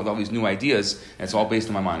nutritionists come out with all these new ideas, and it's all based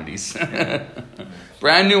on Maimonides.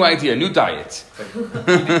 Brand new idea, new diet.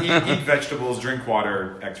 Like, eat vegetables, drink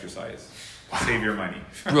water, exercise. Save your money.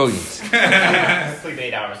 Brilliant. Sleep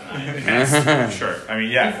 8 hours a night. Yes, sure. I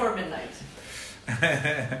mean, yeah. Before midnight.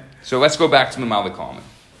 So let's go back to Mamali Kalman.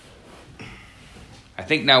 I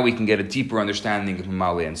think now we can get a deeper understanding of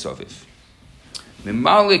Mamali and Soviv.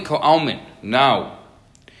 Mamali Kalman now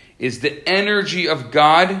is the energy of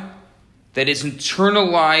God that is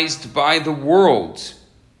internalized by the world,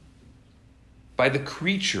 by the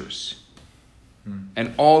creatures,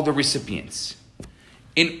 and all the recipients.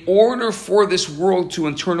 In order for this world to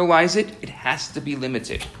internalize it, it has to be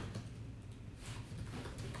limited.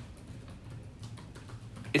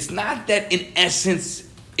 It's not that in essence,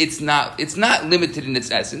 it's not limited in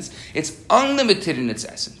its essence. It's unlimited in its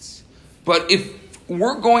essence. But if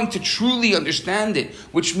we're going to truly understand it,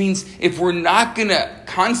 which means if we're not going to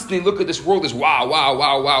constantly look at this world as wow, wow,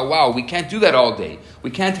 wow, wow, wow, we can't do that all day. We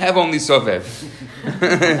can't have only Sovev.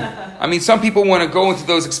 I mean, some people want to go into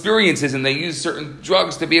those experiences and they use certain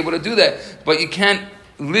drugs to be able to do that, but you can't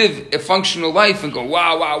live a functional life and go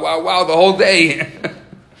wow, wow, wow, wow the whole day.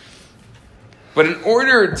 But in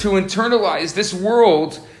order to internalize this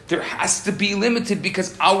world, there has to be limited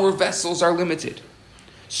because our vessels are limited.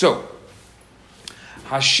 So,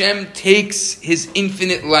 Hashem takes His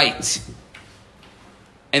infinite light,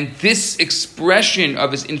 and this expression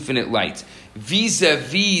of His infinite light,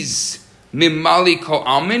 vis-a-vis Mimali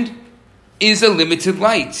Ko'almin, is a limited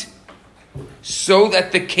light. So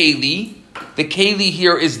that the Keli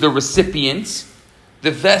here is the recipient,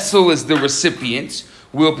 the vessel is the recipient,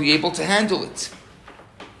 will be able to handle it.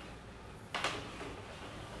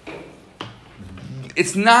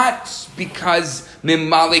 It's not because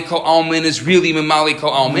Mimale Ko Almin is really Mimale Ko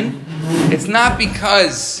Almin. It's not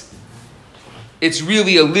because it's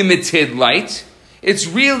really a limited light. It's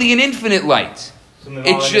really an infinite light. So Mimale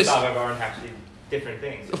It's and just- Savav aren't actually different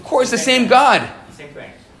things. Of course, the same God. Same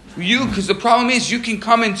thing. Because the problem is, you can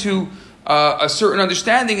come into a certain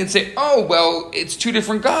understanding and say, oh, well, it's two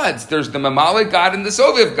different gods. There's the Mamale God and the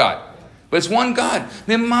Soviv God. But it's one God.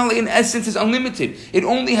 The Mamale, in essence, is unlimited. It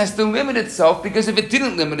only has to limit itself, because if it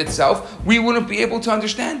didn't limit itself, we wouldn't be able to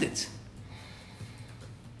understand it.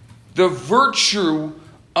 The virtue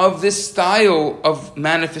of this style of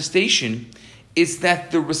manifestation is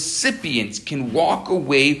that the recipient can walk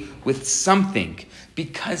away with something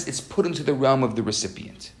because it's put into the realm of the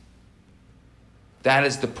recipient. That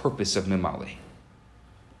is the purpose of Mimale.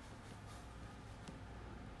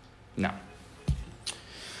 Now,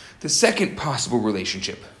 the second possible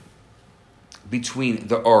relationship between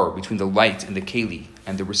the between the light and the keli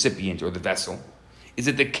and the recipient or the vessel, is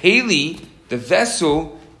that the keli, the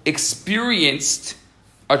vessel, experienced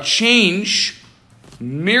a change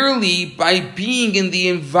merely by being in the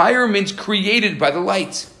environment created by the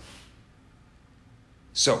light.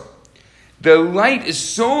 So, the light is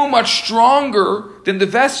so much stronger than the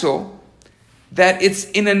vessel that it's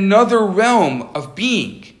in another realm of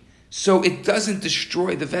being. So it doesn't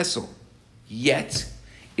destroy the vessel. Yet,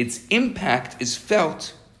 its impact is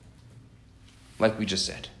felt, like we just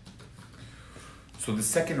said. So the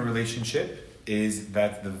second relationship is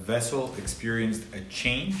that the vessel experienced a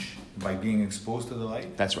change by being exposed to the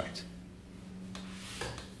light. That's right.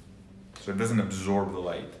 So it doesn't absorb the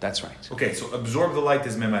light. That's right. Okay, so absorb the light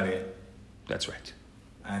is Memare, That's right.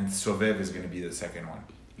 and Sovev is going to be the second one.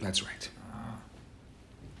 That's right.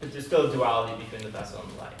 But there's still a duality between the vessel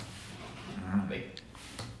and the light. Like,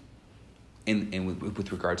 And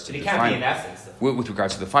with regards to it the can't be in finite. essence. Though. With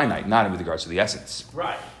regards to the finite, not with regards to the essence.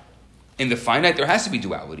 Right. In the finite, there has to be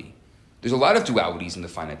duality. There's a lot of dualities in the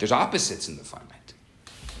finite. There's opposites in the finite.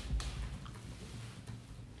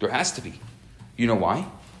 There has to be. You know why?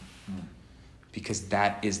 Because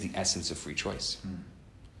that is the essence of free choice.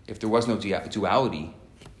 If there was no duality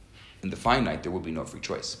in the finite, there would be no free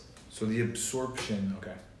choice. So the absorption,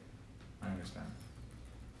 okay, I understand.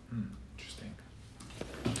 Interesting.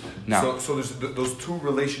 Now, So there's those two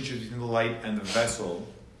relationships between the light and the vessel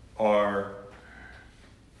are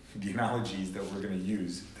the analogies that we're going to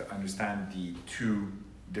use to understand the two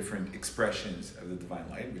different expressions of the divine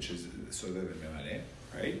light, which is Sovev and Memare,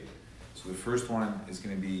 right? So the first one is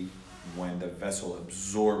going to be when the vessel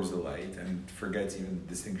absorbs the light and forgets even the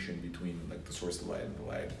distinction between like the source of the light and the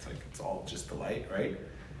light. It's like it's all just the light, right?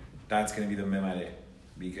 That's going to be the Memare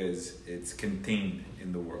because it's contained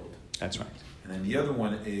in the world. that's right. And then the other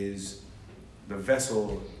one is the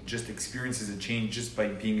vessel just experiences a change just by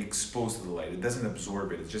being exposed to the light. It doesn't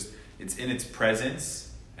absorb it. It's in its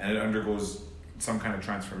presence and it undergoes some kind of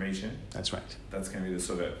transformation. That's right. That's going to be the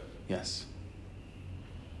Sovev. Yes.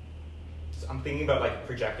 So I'm thinking about like a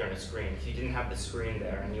projector and a screen. If you didn't have the screen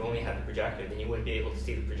there and you only had the projector, then you wouldn't be able to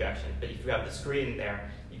see the projection. But if you have the screen there,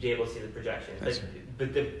 you'd be able to see the projection.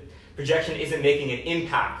 But the projection isn't making an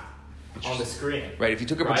impact on the screen. Right. If you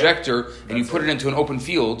took a Right? projector and you put it into an open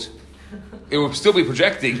field, it would still be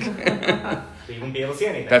projecting. So you wouldn't be able to see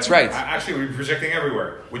anything. That's right. Actually, we're projecting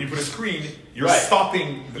everywhere. When you put a screen, you're Right.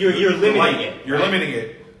 stopping. You're the limiting light. it, You're right? limiting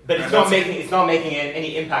it. But And it's not that's- making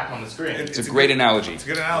any impact on the screen. It's a great analogy. It's a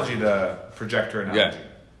good analogy, the projector analogy. Yeah.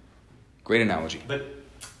 Great analogy. But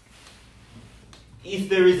if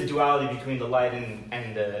there is a duality between the light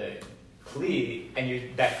and the Kli,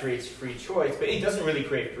 and that creates free choice, but it doesn't really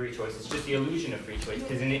create free choice. It's just the illusion of free choice,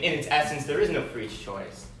 because in its essence, there is no free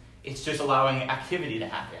choice. It's just allowing activity to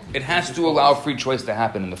happen. It has to allow free choice to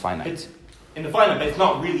happen in the finite. It's in the finite, but it's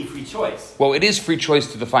not really free choice. Well, it is free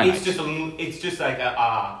choice to the finite. It's just like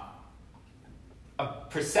a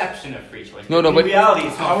perception of free choice. No, in but- reality,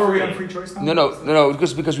 it's not How are we free. on free choice now? No,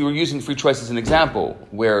 because we were using free choice as an example,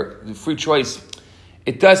 where the free choice,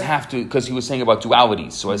 it does have to, because he was saying about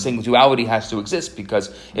dualities. So I was saying duality has to exist,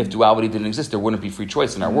 because if duality didn't exist, there wouldn't be free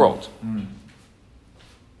choice in our world.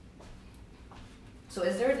 So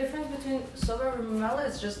is there a difference between Sovev and Memale?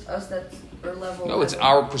 It's just us that are level. No, it's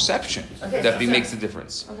our perception Okay, that so- makes the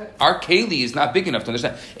difference. Okay. Our keli is not big enough to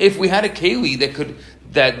understand. If we had a keli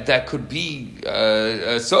that could be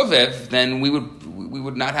a sovev, then we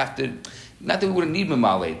would not have to. Not that we wouldn't need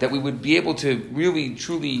Memale, that we would be able to really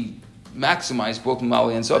truly maximize both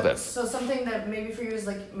Memale and sovev. So something that maybe for you is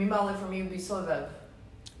like Memale, for me would be Sovev.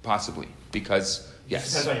 Possibly. Because, yes.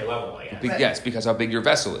 Depends on your level, I guess. Yes, because how big your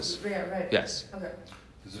vessel is. Yeah, right. Yes. Okay.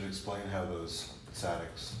 Does it explain how those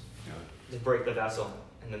tzaddiks do it? They break the vessel,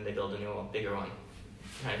 and then they build a new one, bigger one.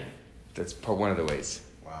 Right? That's one of the ways.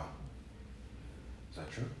 Wow. Is that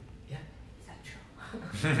true? Yeah. Is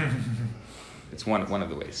that true? It's one of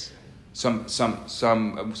the ways. Some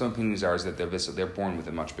opinions are that they're born with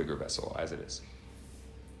a much bigger vessel as it is,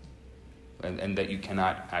 and that you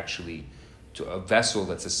cannot actually, to a vessel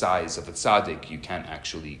that's the size of a tzaddik, you can't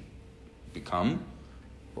actually become,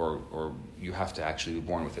 or you have to actually be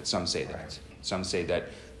born with it. Some say that. Right. Some say that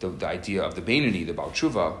the idea of the Beinoni, the Baal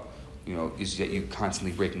Tshuva, is that you're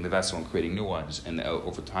constantly breaking the vessel and creating new ones, and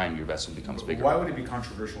over time your vessel becomes bigger. Why would it be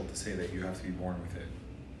controversial to say that you have to be born with it?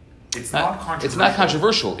 It's not controversial. It's not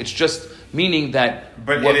controversial. It's just meaning that.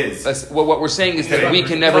 But it is. What we're saying is that we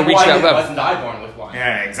can never Like, reach why that level. wasn't I born with one?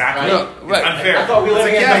 Yeah, exactly. Right. No, right. It's unfair. I thought we were It's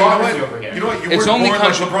living in you know democracy what? over here. You know what? You It's weren't only born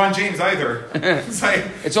like LeBron James either. It's like,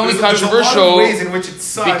 It's only there's a lot controversial of ways in which it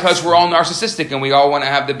sucks. because we're all narcissistic and we all want to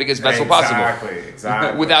have the biggest vessel possible.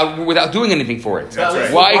 Exactly. without doing anything for it. But at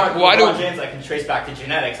least Why LeBron do James I can trace back to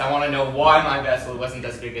genetics. I want to know why my vessel wasn't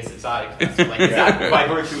as big as Exotic's vessel. Like, is that by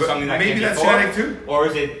virtue of something that Maybe can't that's be taught? genetic too. Or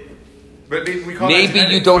is it But we call maybe that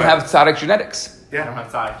genetics, you don't but- have tzaddik genetics? I don't have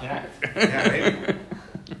Exotic genetics? Yeah, maybe.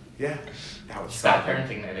 Yeah. That would Bad suck.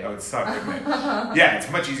 parenting, maybe. That would suck, wouldn't it? Yeah, it's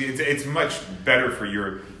much easier. It's much better for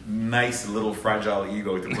your nice little fragile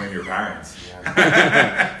ego to blame your parents.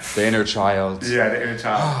 The inner child. Yeah, the inner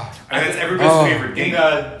child. And that's everybody's favorite In game.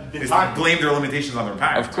 the Is to time, blame their limitations on their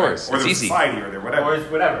parents. Of course, Right? Or it's their easy. society or their whatever. or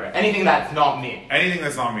whatever. Anything that's not me. Anything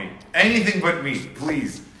that's not me. Anything but me.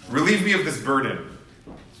 Please. Relieve me of this burden.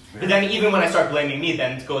 But then even when I start blaming me,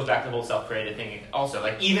 then it goes back to the whole self-created thing also.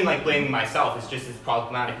 Like, even like blaming myself is just as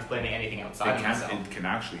problematic as blaming anything outside of myself. It can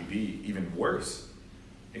actually be even worse.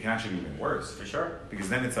 It can actually be even worse. For sure. Because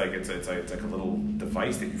then it's like a little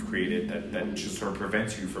device that you've created that just sort of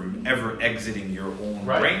prevents you from ever exiting your own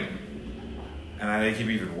Right. brain. And then it can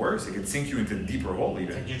be even worse. It can sink you into a deeper hole It's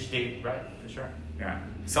even. like you're just dating, right, for sure. Yeah.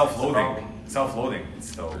 That's the Self-loathing. problem. Self-loathing.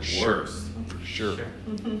 It's the Sure. worst. Sure.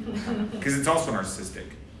 Because it's also narcissistic.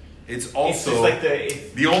 It's It's also just like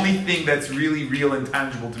it's the only thing that's really real and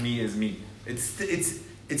tangible to me is me. It's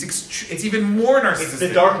even more narcissistic. It's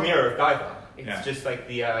the dark mirror of Gaiva. It's Yeah. just like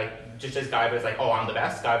just as Gaiva is like, oh, I'm the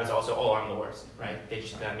best, Gaiva is also, oh, I'm the worst, right? They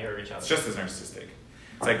just mirror each other. It's just as narcissistic.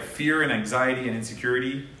 It's like fear and anxiety and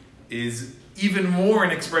insecurity is even more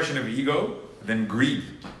an expression of ego than greed.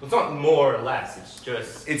 It's not more or less, it's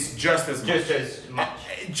just It's just as much.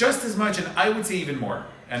 just as much. And I would say even more.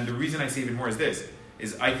 And the reason I say even more is this,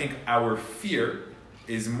 is I think our fear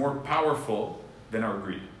is more powerful than our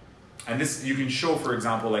greed. And this you can show, for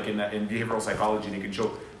example, like in behavioral psychology, they can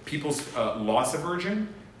show people's loss aversion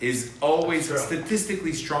is always That's true.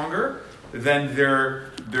 statistically stronger than their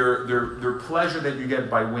pleasure that you get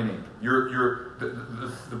by winning.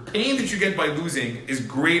 The pain that you get by losing is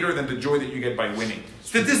greater than the joy that you get by winning.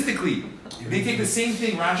 Statistically, they take the same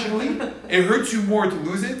thing rationally. It hurts you more to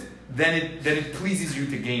lose it than it pleases you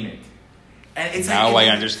to gain it. And it's Now like,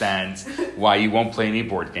 I understand why you won't play any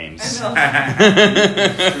board games. I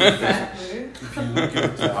know. Exactly. If you look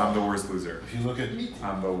at, I'm the worst loser. if you look at,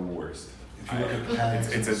 I'm the worst. if you look at panics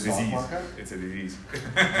It's in a the stock disease. market, It's a disease.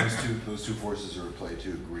 those two forces are at play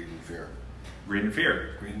too: greed and fear. Greed and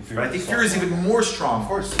fear. Greed and fear. But I in the think fear is stock even market. more strong. Of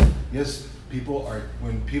course, yes.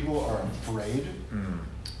 When people are afraid,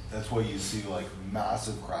 that's why you see like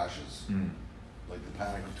massive crashes, like the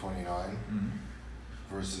Panic of '29,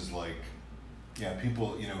 versus like, yeah,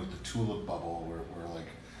 people, the tulip bubble where like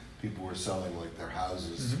people were selling like their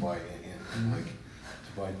houses to buy like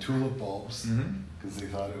to buy tulip bulbs because they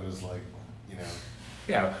thought it was like,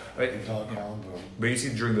 Yeah. the dot-com boom. But you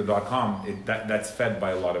see, during the .com, that's fed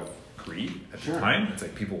by a lot of greed at Sure. the time. It's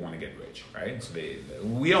like people want to get rich, right? So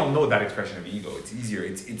we all know that expression of ego. It's easier.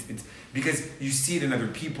 It's because you see it in other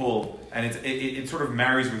people, and it sort of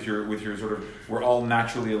marries with your sort of. We're all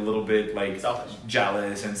naturally a little bit like Selfish.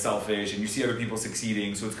 jealous and selfish, and you see other people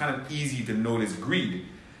succeeding. So it's kind of easy to notice greed,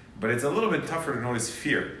 but it's a little bit tougher to notice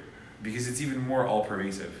fear because it's even more all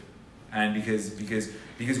pervasive, and because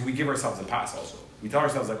we give ourselves a pass also. We tell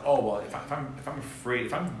ourselves like, oh well, if I'm afraid,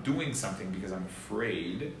 if I'm doing something because I'm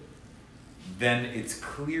afraid, then it's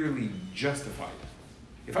clearly justified.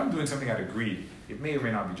 If I'm doing something out of greed, it may or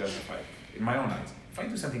may not be justified in my own eyes. If I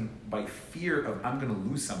do something by fear of I'm going to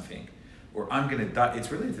lose something or I'm going to die,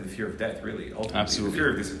 it's related to the fear of death, really. Ultimately, Absolutely. the fear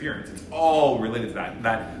of disappearance. It's all related to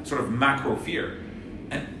that sort of macro fear.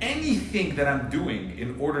 And anything that I'm doing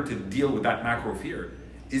in order to deal with that macro fear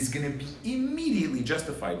is going to be immediately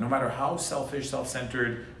justified, no matter how selfish,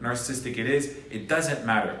 self-centered, narcissistic it is. It doesn't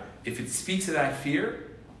matter. If it speaks to that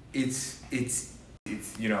fear, it's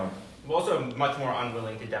you know. We're also much more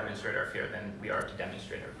unwilling to demonstrate our fear than we are to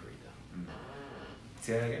demonstrate our greed, though.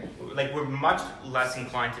 Say that again? Like, we're much less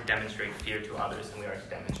inclined to demonstrate fear to others than we are to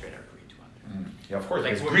demonstrate our greed to others. Yeah, of course.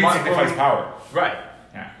 Like, Because we're greed signifies power. Right.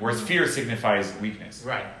 Yeah. Whereas fear signifies weakness.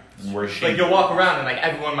 Right. Whereas shame. Like, you'll walk around and, like,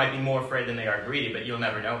 everyone might be more afraid than they are greedy, but you'll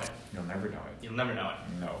never know it. You'll never know it. You'll never know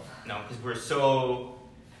it. No. No, because we're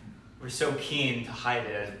so keen to hide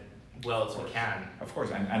it as well as we can. Of course,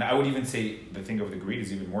 and I would even say the thing of the greed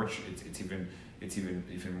is even more. It's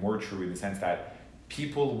even more true in the sense that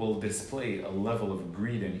people will display a level of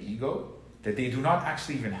greed and ego that they do not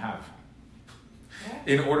actually even have,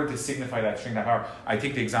 in order to signify that strength, that power. I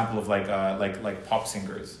take the example of like pop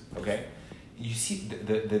singers. Okay, you see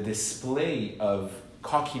the display of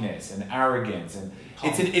cockiness and arrogance, and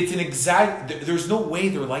it's an exact. There's no way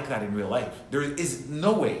they're like that in real life. There is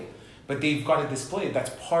no way. But they've got to display it. That's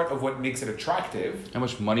part of what makes it attractive. How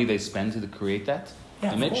much money they spend to create that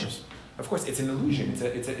image? Of course, it's an illusion.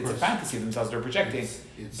 It's a fantasy of themselves they're projecting.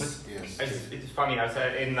 Yes. It's funny. I was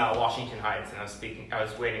in Washington Heights, and I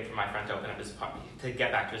was waiting for my friend to open up his to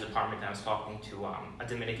get back to his apartment, and I was talking to a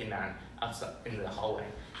Dominican man outside in the hallway.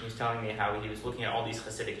 He was telling me how he was looking at all these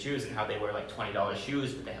Hasidic Jews and how they wear like $20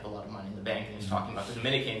 shoes, but they have a lot of money in the bank. And he was talking about the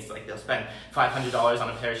Dominicans, like they'll spend $500 on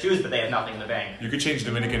a pair of shoes, but they have nothing in the bank. You could change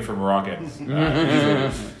Dominican for Moroccan.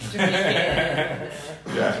 Yeah.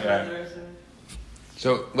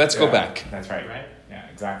 So let's go back. That's right. Right? Yeah,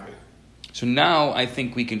 exactly. So now I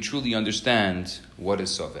think we can truly understand what is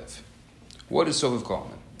Sovev. What is Sovev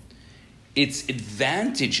Kalman? Its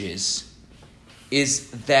advantages is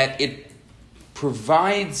that it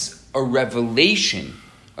provides a revelation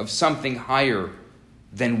of something higher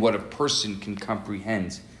than what a person can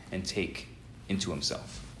comprehend and take into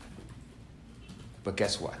himself. But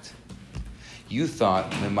guess what? You thought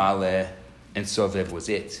Memale and Sovev was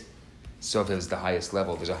it. Sovev is the highest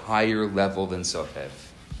level. There's a higher level than Sovev.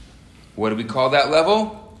 What do we call that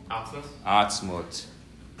level? Atzmut? Atzmut.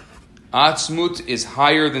 Atzmut is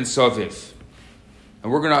higher than Sovev.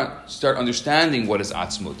 And we're going to start understanding what is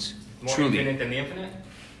Atzmut. More Truly. infinite than the infinite?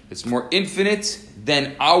 It's more infinite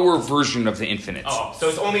than our version of the infinite. Oh, so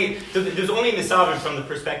there's only Misaver from the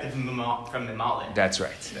perspective from Mimale. That's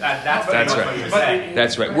right. That's right. what you're saying.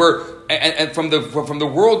 That's right. We're and from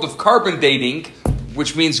the world of carbon dating,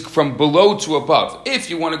 which means from below to above. If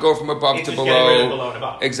you want to go from above It's to just getting rid of below, below and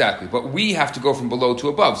above. exactly. But we have to go from below to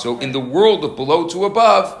above. So in the world of below to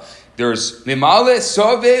above, there's Mimale,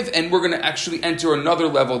 Sovev, and we're going to actually enter another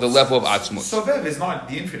level, the level of Atzmut. Sovev is not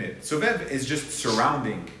the infinite. Sovev is just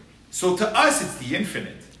surrounding. So to us, it's the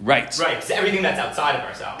infinite. Right. Right, because everything that's outside of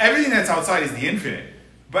ourselves. Everything that's outside is the infinite,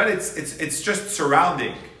 but it's just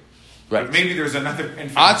surrounding. Right. Like maybe there's another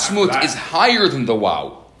infinite. after Atzmut that. is higher than the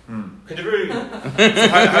wow. Could it really- So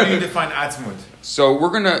how do you define Atzmut? So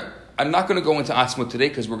I'm not going to go into Atzmut today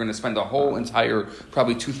because we're going to spend the whole entire,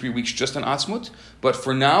 probably 2-3 weeks just on Atzmut. But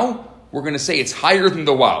for now, we're going to say it's higher than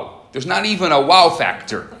the wow. There's not even a wow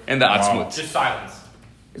factor in the Atzmut. Just silence.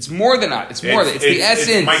 It's more than that. It's the essence.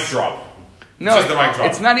 It's mic drop. No, Just the mic drop.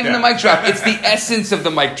 it's not even the mic drop. It's the essence of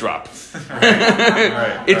the mic drop.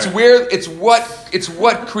 Right, It's where it's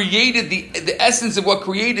what created the essence of what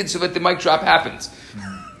created so that the mic drop happens.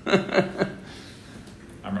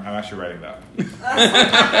 I'm actually writing that. It's the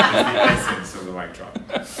essence of the mic drop.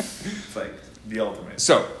 It's like the ultimate.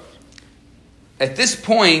 So, at this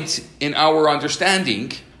point in our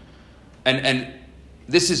understanding, and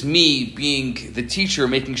this is me being the teacher,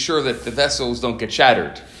 making sure that the vessels don't get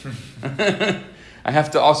shattered. I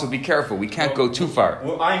have to also be careful. We can't go too far.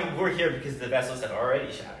 We're here because the vessels have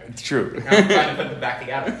already shattered. It's true. Now I'm trying to put them back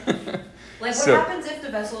together. Like, what So- happens if the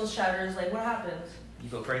vessel shatters? Like, what happens? You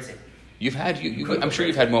go crazy. You've had I'm sure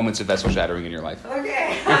you've had moments of vessel shattering in your life.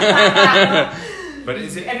 Okay. But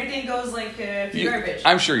is it? Everything goes like garbage.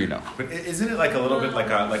 I'm sure you know. But isn't it like a little bit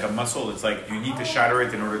like a muscle? It's like you need to shatter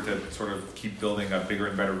it in order to sort of keep building a bigger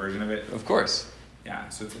and better version of it. Of course. Yeah,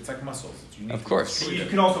 so it's like muscles. You need Of to course. destroy You them.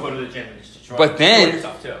 can also go to the gym and just destroy, But then-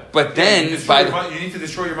 destroy yourself too. But Yeah, then, you need to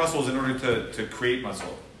destroy your muscles in order to create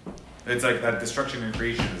muscle. It's like that destruction and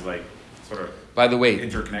creation is like sort of by the way,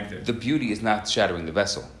 interconnected. the beauty is not shattering the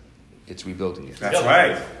vessel; it's rebuilding it. That's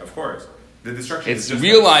right, of course. The destruction It's is just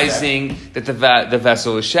realizing that the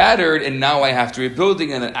vessel is shattered, and now I have to rebuild it,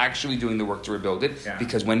 and then actually doing the work to rebuild it. Yeah.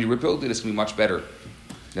 Because when you rebuild it, it's going to be much better.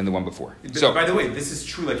 than the one before. So, by the way, this is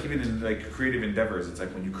true. Like even in like creative endeavors, it's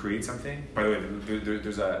like when you create something. By the way,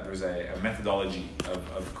 there's a methodology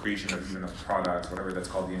of creation of even a product, whatever that's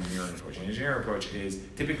called the engineering approach. And the engineering approach is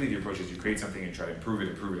typically the approach is you create something and try to improve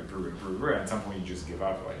it. And at some point you just give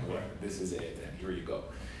up. Like, well, this is it, and here you go.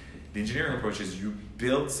 The engineering approach is you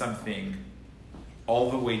build something all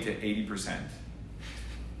the way to 80%.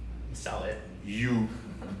 Sell it. You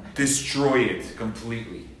destroy it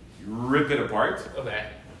completely. You rip it apart.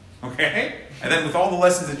 Okay? And then with all the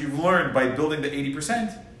lessons that you've learned by building the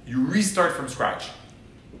 80%, you restart from scratch.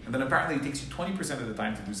 And then apparently it takes you 20% of the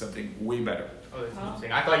time to do something way better. Oh, that's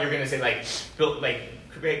interesting. I thought you were going to say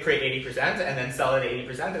create 80% and then sell it at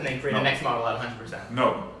 80% and then create the next model at 100%.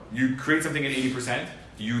 No. You create something at 80%,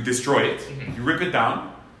 you destroy it, you rip it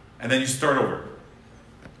down, and then you start over.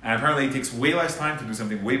 And apparently it takes way less time to do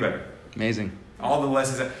something way better. Amazing. All the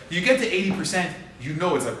lessons that you get to 80%, you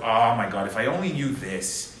know it's like, oh my god, if I only knew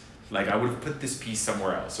this, like I would have put this piece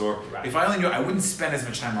somewhere else. Or if I only knew, I wouldn't spend as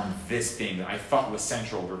much time on this thing that I thought was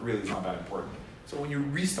central, but really is not that important. So when you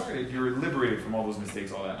restart it, you're liberated from all those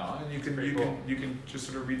mistakes, all that, and you can just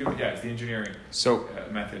sort of redo it. Yeah, it's the engineering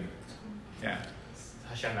method. Yeah.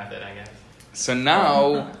 Hashem method, I guess. So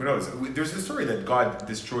now, who knows? There's a story that God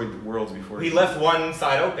destroyed the worlds before. He left one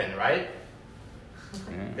side open, right?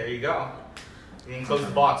 Yeah. There you go. You can close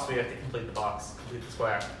the box, so you have to complete the box, complete the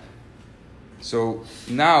square. So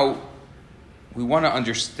now we want to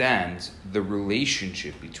understand the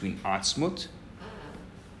relationship between Atzmut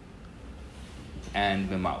and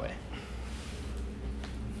Memale.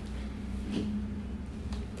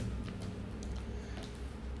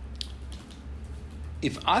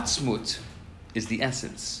 If Atzmut is the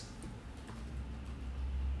essence,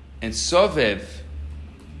 and Sovev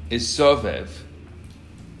is Sovev,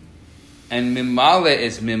 and Mimale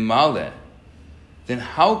is Mimale, then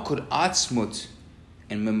how could Atzmut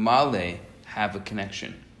and Mimale have a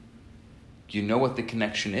connection? Do you know what the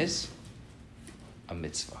connection is? A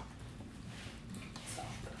mitzvah.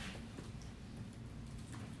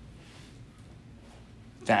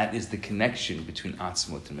 That is the connection between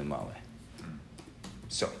Atzmut and Mimale.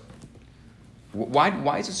 So,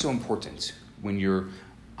 why is it so important when you're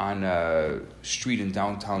on a street in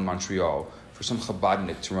downtown Montreal for some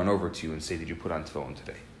Chabadnik to run over to you and say, did you put on tefillin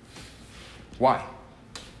today? Why?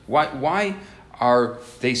 Why are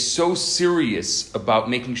they so serious about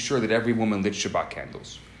making sure that every woman lit Shabbat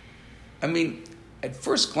candles? I mean, at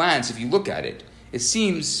first glance, if you look at it, it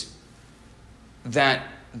seems that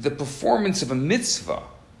the performance of a mitzvah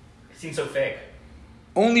seems so fake.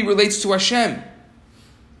 Only relates to Hashem.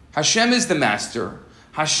 Hashem is the master.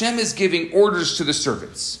 Hashem is giving orders to the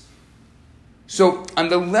servants. So, on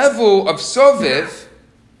the level of Sovev,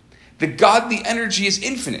 the godly energy is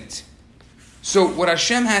infinite. So, what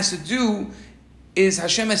Hashem has to do is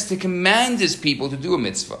Hashem has to command his people to do a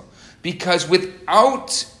mitzvah. Because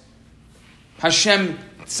without Hashem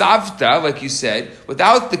tzavta, like you said,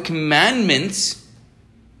 without the commandments,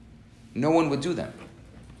 no one would do them.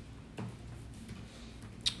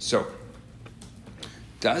 So,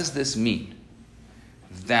 does this mean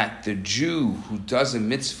that the Jew who does a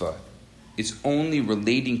mitzvah is only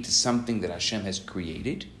relating to something that Hashem has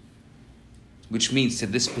created, which means to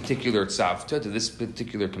this particular tzavta, to this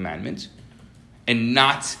particular commandment, and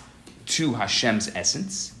not to Hashem's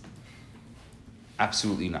essence?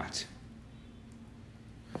 Absolutely not.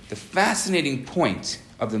 The fascinating point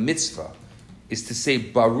of the mitzvah is to say,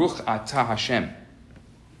 Baruch atah Hashem.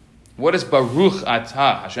 What is Baruch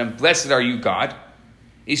atah Hashem? Blessed are you, God.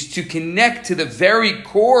 Is to connect to the very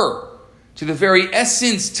core, to the very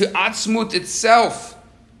essence, to Atzmut itself.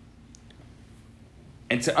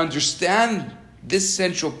 And to understand this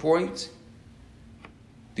central point,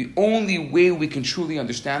 the only way we can truly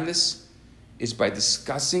understand this is by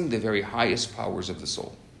discussing the very highest powers of the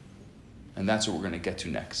soul. And that's what we're going to get to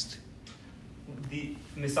next. The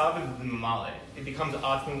misav of the mamale, it becomes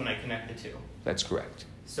Atzmut when I connect the two. That's correct.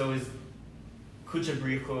 So is Kucha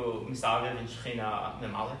Brichu Misaviv and Shechina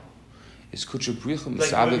Memale? Is Kucha Brichu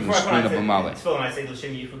Misaviv and Shechina Memale? So when I say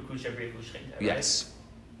L'Shem Yichud Kucha Brichu Shechina, right? Yes.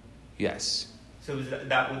 Yes. So would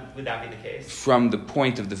that be the case? From the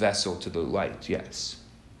point of the vessel to the light, yes.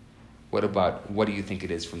 What do you think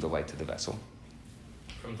it is from the light to the vessel?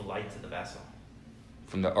 From the light to the vessel.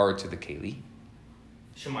 From the Ar to the Keli?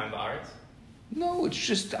 Shemayim Ba'aretz? No, it's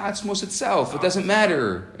just Atzmos itself. It doesn't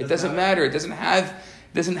matter. It doesn't matter. It doesn't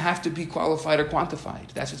have to be qualified or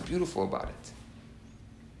quantified. That's what's beautiful about it.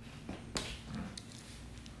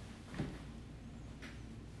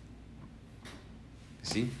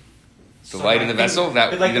 See? The light in the vessel,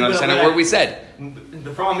 that you didn't understand a word we said.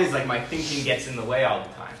 The problem is, like, my thinking gets in the way all the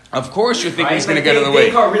time. Of course you're thinking Right? he's going to Like, get in the way.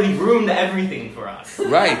 Descartes really ruined everything for us.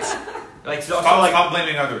 Right. Like, so, Stop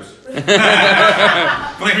blaming others.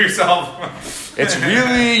 Blame yourself. It's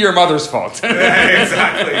really your mother's fault.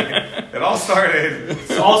 Exactly. It all started.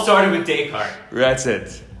 it all started with Descartes. That's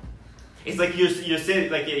it. It's like you're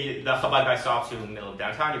sitting, like the Chabad guy stops you in the middle of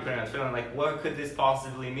downtown. You're putting on film, like, what could this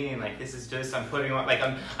possibly mean? Like, this is just I'm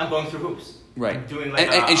going through hoops. Right. I'm doing like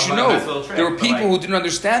And a you nice little know, trick, there were but, people like, who didn't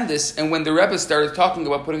understand this, and when the Rebbe started talking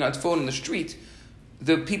about putting on phone in the street,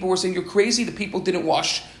 the people were saying, you're crazy. The people didn't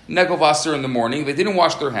wash Negovasser in the morning. They didn't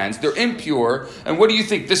wash their hands. They're impure. And what do you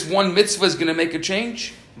think? This one mitzvah is going to make a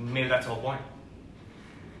change? Maybe that's the whole point.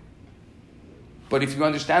 But if you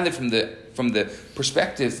understand it from the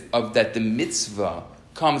perspective of that the mitzvah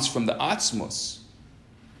comes from the atzmos,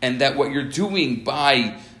 and that what you're doing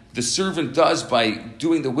by the servant does by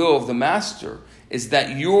doing the will of the master is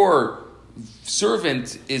that your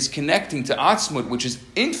servant is connecting to atzmut, which is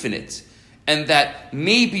infinite, and that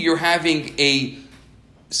maybe you're having a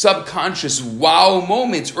subconscious wow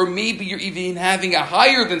moment, or maybe you're even having a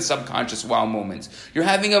higher than subconscious wow moment. You're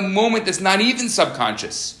having a moment that's not even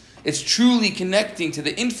subconscious. It's truly connecting to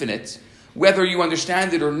the infinite, whether you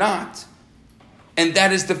understand it or not. And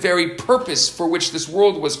that is the very purpose for which this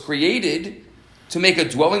world was created, to make a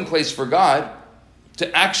dwelling place for God,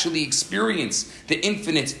 to actually experience the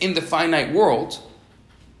infinite in the finite world.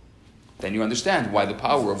 Then you understand why the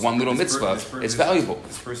power of one little mitzvah is valuable.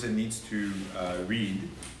 This person needs to read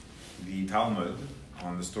the Talmud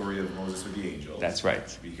on the story of Moses with the angels. That's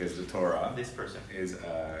right. Because the Torah This person. is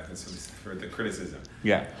for the criticism.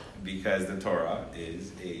 Yeah. Because the Torah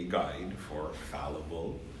is a guide for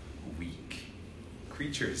fallible, weak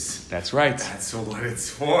creatures. That's right. That's what it's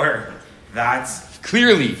for. That's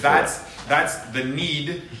Clearly that's the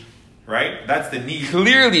need, right? That's the need.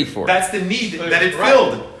 Clearly for That's the need that it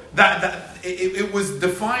filled. It was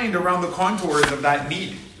defined around the contours of that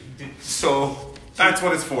need. So that's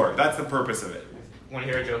what it's for. That's the purpose of it. Want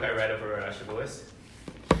to hear a joke I read over Shavuos?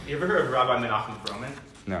 You ever heard of Rabbi Menachem Froman?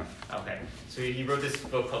 No. Okay. So he wrote this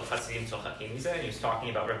book called Chasidim Tzolchakim, and he was talking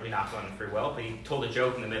about Rabbi Nachman and free will, but he told a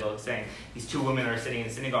joke in the middle of saying these two women are sitting in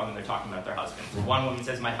the synagogue and they're talking about their husbands. So one woman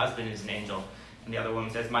says, my husband is an angel, and the other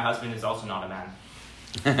woman says, my husband is also not a man.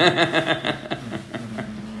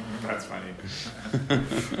 That's funny.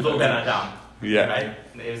 Lo ben Adam. Yeah. Right?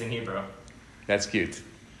 It was in Hebrew. That's cute.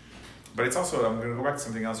 But it's also, I'm going to go back to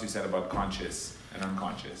something else you said about conscious and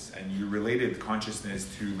unconscious. And you related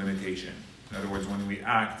consciousness to limitation. In other words, when we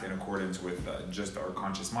act in accordance with just our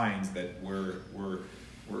conscious minds, that we're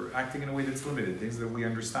acting in a way that's limited, things that we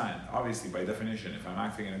understand. Obviously, by definition, if I'm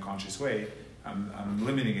acting in a conscious way, I'm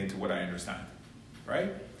limiting it to what I understand,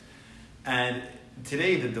 right? And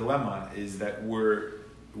today, the dilemma is that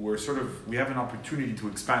we have an opportunity to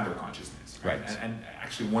expand our consciousness, right? And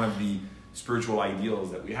actually, one of the spiritual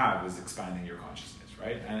ideals that we have is expanding your consciousness,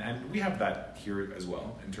 right? And we have that here as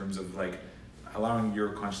well, in terms of like allowing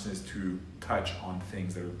your consciousness to touch on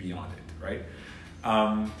things that are beyond it, right?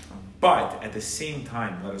 But at the same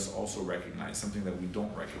time, let us also recognize something that we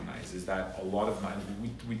don't recognize is that a lot of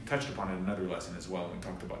we touched upon it in another lesson as well when we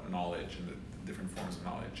talked about knowledge and the different forms of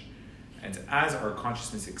knowledge. And as our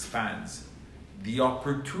consciousness expands, the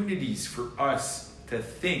opportunities for us to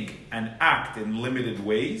think and act in limited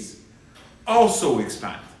ways also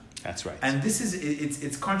expand. That's right. And this is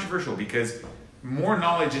it's controversial because more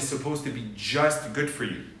knowledge is supposed to be just good for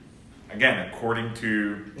you. Again, according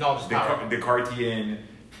to Descartesian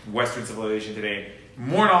Western civilization today,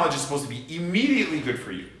 more knowledge is supposed to be immediately good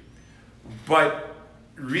for you. But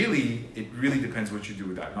really, it really depends what you do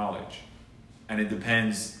with that knowledge. And it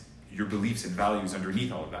depends your beliefs and values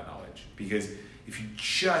underneath all of that knowledge. Because if you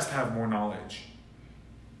just have more knowledge,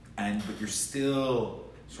 but you're still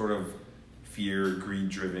sort of fear,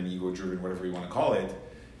 greed-driven, ego-driven, whatever you want to call it,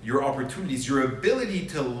 your opportunities, your ability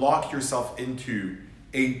to lock yourself into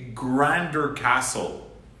a grander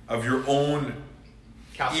castle of your own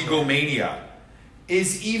egomania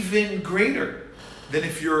is even greater than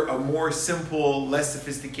if you're a more simple, less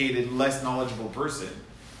sophisticated, less knowledgeable person,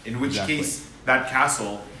 in which case that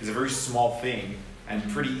castle is a very small thing and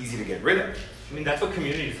pretty easy to get rid of. I mean, that's what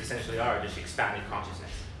communities essentially are, just expanded consciousness.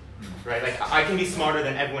 Right? Like, I can be smarter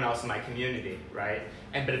than everyone else in my community, right?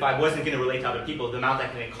 But if I wasn't going to relate to other people, the amount I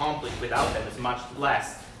can accomplish without them is much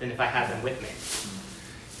less than if I had them with me.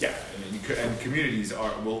 Yeah, and communities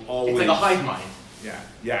will always... It's like a hive mind. Yeah.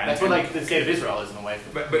 That's what like the state of Israel is in a way.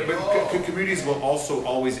 But communities will also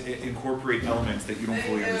always incorporate elements that you don't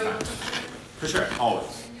fully understand. For sure.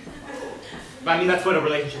 Always. But I mean, that's what a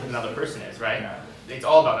relationship with another person is, right? Yeah. It's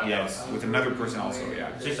all about unknown. Yes, with another person also, yeah.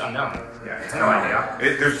 It's just unknown. Yeah, it's no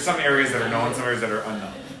idea. There's some areas that are known, some areas that are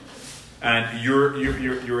unknown. And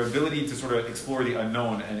your ability to sort of explore the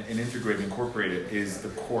unknown and integrate and incorporate it is the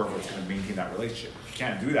core of what's going to maintain that relationship. If you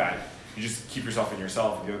can't do that, you just keep yourself in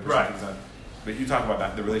yourself, and the other person thinks that. But you talk about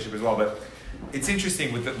that, the relationship as well. But it's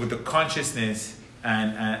interesting with the consciousness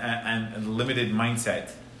and limited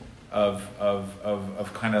mindset of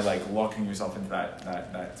kind of like locking yourself into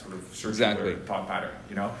that sort of circular thought pattern.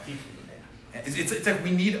 You know, it's like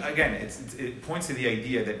we need, again. It points to the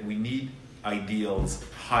idea that we need ideals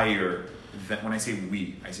higher than, when I say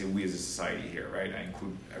we as a society here, right? I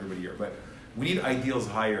include everybody here, but we need ideals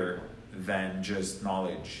higher than just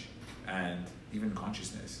knowledge, and even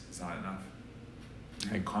consciousness is not enough.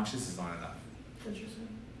 Even conscious is not enough. Interesting.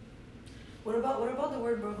 What about the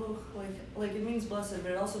word baruch? Like it means blessed,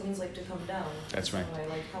 but it also means like to come down. That's right.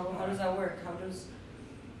 Like how does that work? How does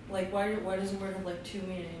why does the word have like two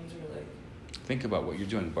meanings or like? Think about what you're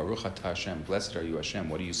doing. Baruch atah Hashem, blessed are you Hashem.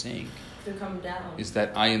 What are you saying? To come down. Is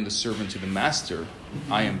that I am the servant to the master.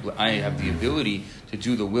 I have the ability to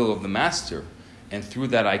do the will of the master, and through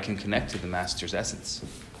that I can connect to the master's essence,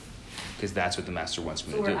 because that's what the master wants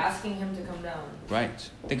me to do. So we're asking him to come down.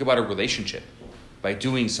 Right. Think about a relationship. By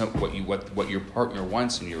doing what your partner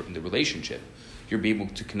wants in the relationship, you'll be able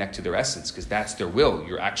to connect to their essence, because that's their will.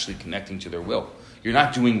 You're actually connecting to their will. You're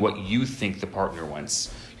not doing what you think the partner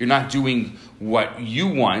wants. You're not doing what you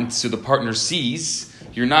want so the partner sees.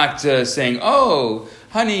 You're not saying, "Oh,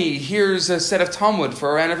 honey, here's a set of Talmud for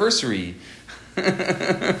our anniversary."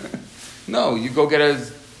 No, you go get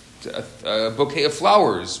a bouquet of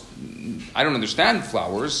flowers. I don't understand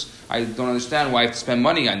flowers. I don't understand why I have to spend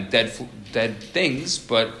money on dead things,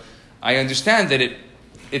 but I understand that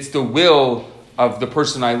it's the will of the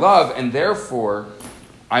person I love, and therefore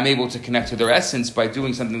I'm able to connect to their essence by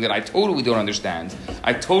doing something that I totally don't understand.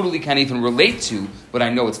 I totally can't even relate to, but I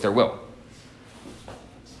know it's their will.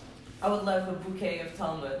 I would love a bouquet of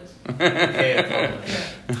Talmud.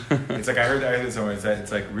 It's like I heard someone say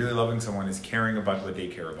it's like really loving someone is caring about what they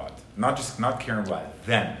care about, not caring about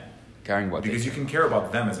them. Caring about because you can care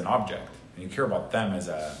about them as an object, and you care about them as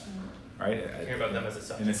a right. Care about them as a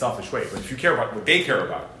subject. In a selfish way, but if you care about what they care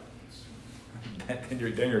about, then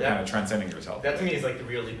you're kind of transcending yourself. That to me is like the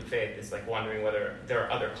real leap of faith. It's like wondering whether there are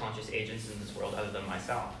other conscious agents in this world other than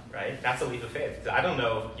myself, right? That's a leap of faith. 'Cause I don't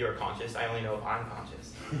know if you're conscious. I only know if I'm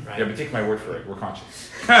conscious, right? Yeah, but take my word for it. We're conscious.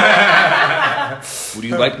 Would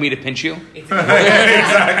you like me to pinch you?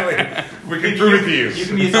 Exactly. We can prove it to you. You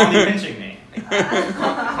can be a zombie pinching me.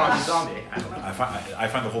 Conscious zombie. I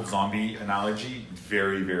find the whole zombie analogy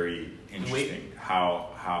very, very interesting.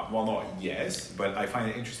 But I find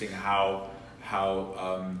it interesting how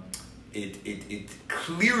it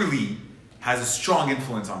clearly has a strong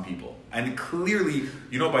influence on people, and clearly,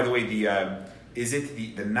 by the way, is it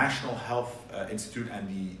the National Health Institute and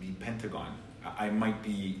the Pentagon? I might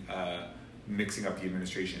be mixing up the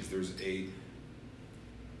administrations.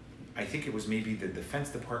 I think it was maybe the Defense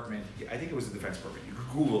Department. I think it was the Defense Department. You can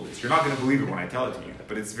Google this. You're not going to believe it when I tell it to you,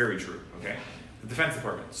 but it's very true. Okay, the Defense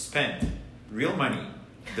Department spent real money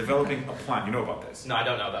developing a plan. You know about this? No, I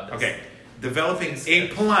don't know about this. Okay. Developing a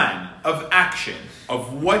plan of action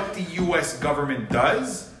of what the U.S. government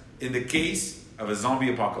does in the case of a zombie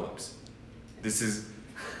apocalypse. This is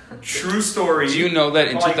true story. Do you know that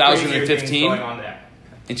in Like 2015, going on there.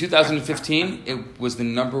 in 2015, it was the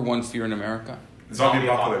number one fear in America? Zombie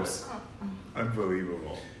apocalypse.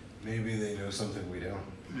 Unbelievable. Maybe they know something we don't.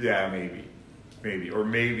 Yeah, maybe, or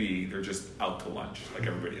maybe they're just out to lunch like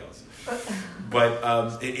everybody else.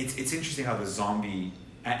 But it's interesting how the zombie.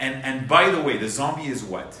 And by the way, the zombie is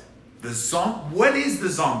what? What is the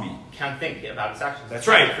zombie? Can't think about its actions. That's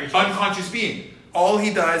right. Unconscious being. All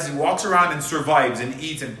he does, he walks around and survives and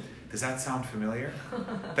eats. And does that sound familiar?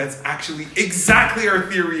 That's actually exactly our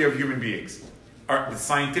theory of human beings. The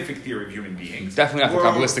scientific theory of human beings. Definitely not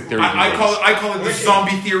the Kabbalistic theory. I call it the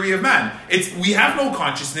zombie theory of man. We have no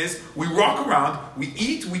consciousness. We walk around. We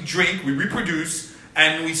eat. We drink. We reproduce,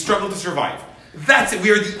 and we struggle to survive. That's it.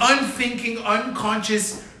 We are the unthinking,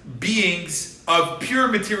 unconscious beings of pure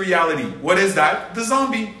materiality. What is that? The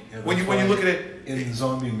zombie. Yeah, when you look at it. In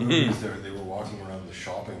zombie movies, they were walking around the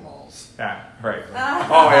shopping malls. Yeah, right.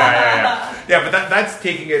 Yeah, but that's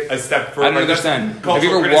taking it a step further. I don't understand. Have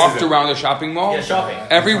you ever walked around a shopping mall? Yeah, shopping.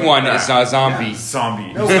 Everyone is a zombie. Yeah,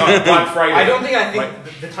 zombie. No, Black Friday. I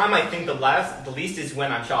think the time I think the least is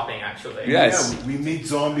when I'm shopping, actually. Yes. Yeah, we meet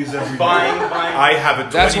zombies every day. Buying. I have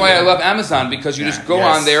a. That's why I love Amazon, because you just go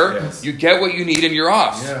on there, you get what you need, and you're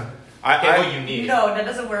off. Yeah. Get what you need. No, that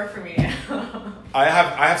doesn't work for me. I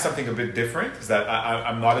have something a bit different, is that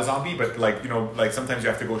I'm not a zombie, but like sometimes you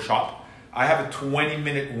have to go shop. I have a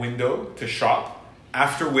 20-minute window to shop,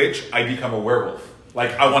 after which I become a werewolf.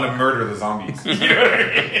 Like, I want to murder the zombies. You know what I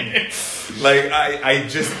mean? Like, I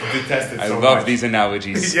just detest it so much. I love these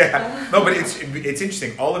analogies. Yeah. No, but it's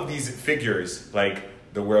interesting. All of these figures, like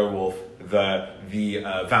the werewolf, the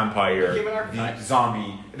vampire, Human archetype. the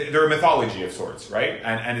zombie, they're a mythology of sorts, right?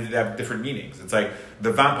 And they have different meanings. It's like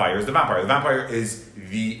the vampire is the vampire. The vampire is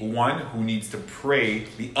the one who needs to prey,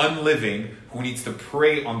 the unliving who needs to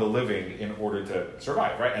prey on the living in order to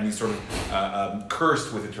survive, right? And he's sort of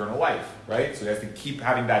cursed with eternal life, right? So he has to keep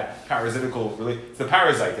having that parasitical it's the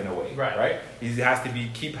parasite in a way, right? He has to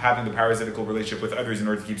keep having the parasitical relationship with others in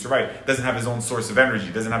order to keep surviving. Doesn't have his own source of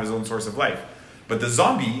energy, doesn't have his own source of life. But the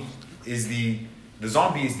zombie is the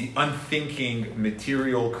unthinking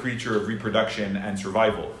material creature of reproduction and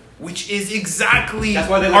survival, which is exactly That's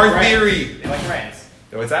why they our like brains. theory. They like brains.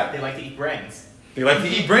 What's that? They like to eat brains. They like to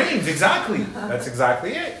eat brains, exactly. That's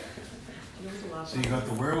exactly it. So you got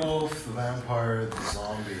the werewolf, the vampire, the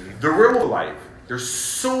zombie. They're real alive. They're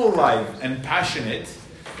so alive and passionate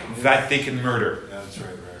that they can murder. Yeah, that's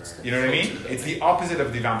right. You know what I mean? It's the opposite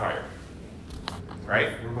of the vampire.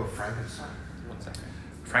 Right? What about Frankenstein?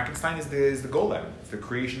 Frankenstein is the golem. It's the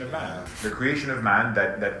creation of man. The creation of man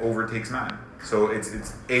that overtakes man. So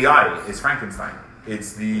it's AI is Frankenstein.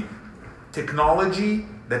 It's the technology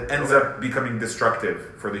that ends up becoming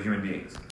destructive for the human beings.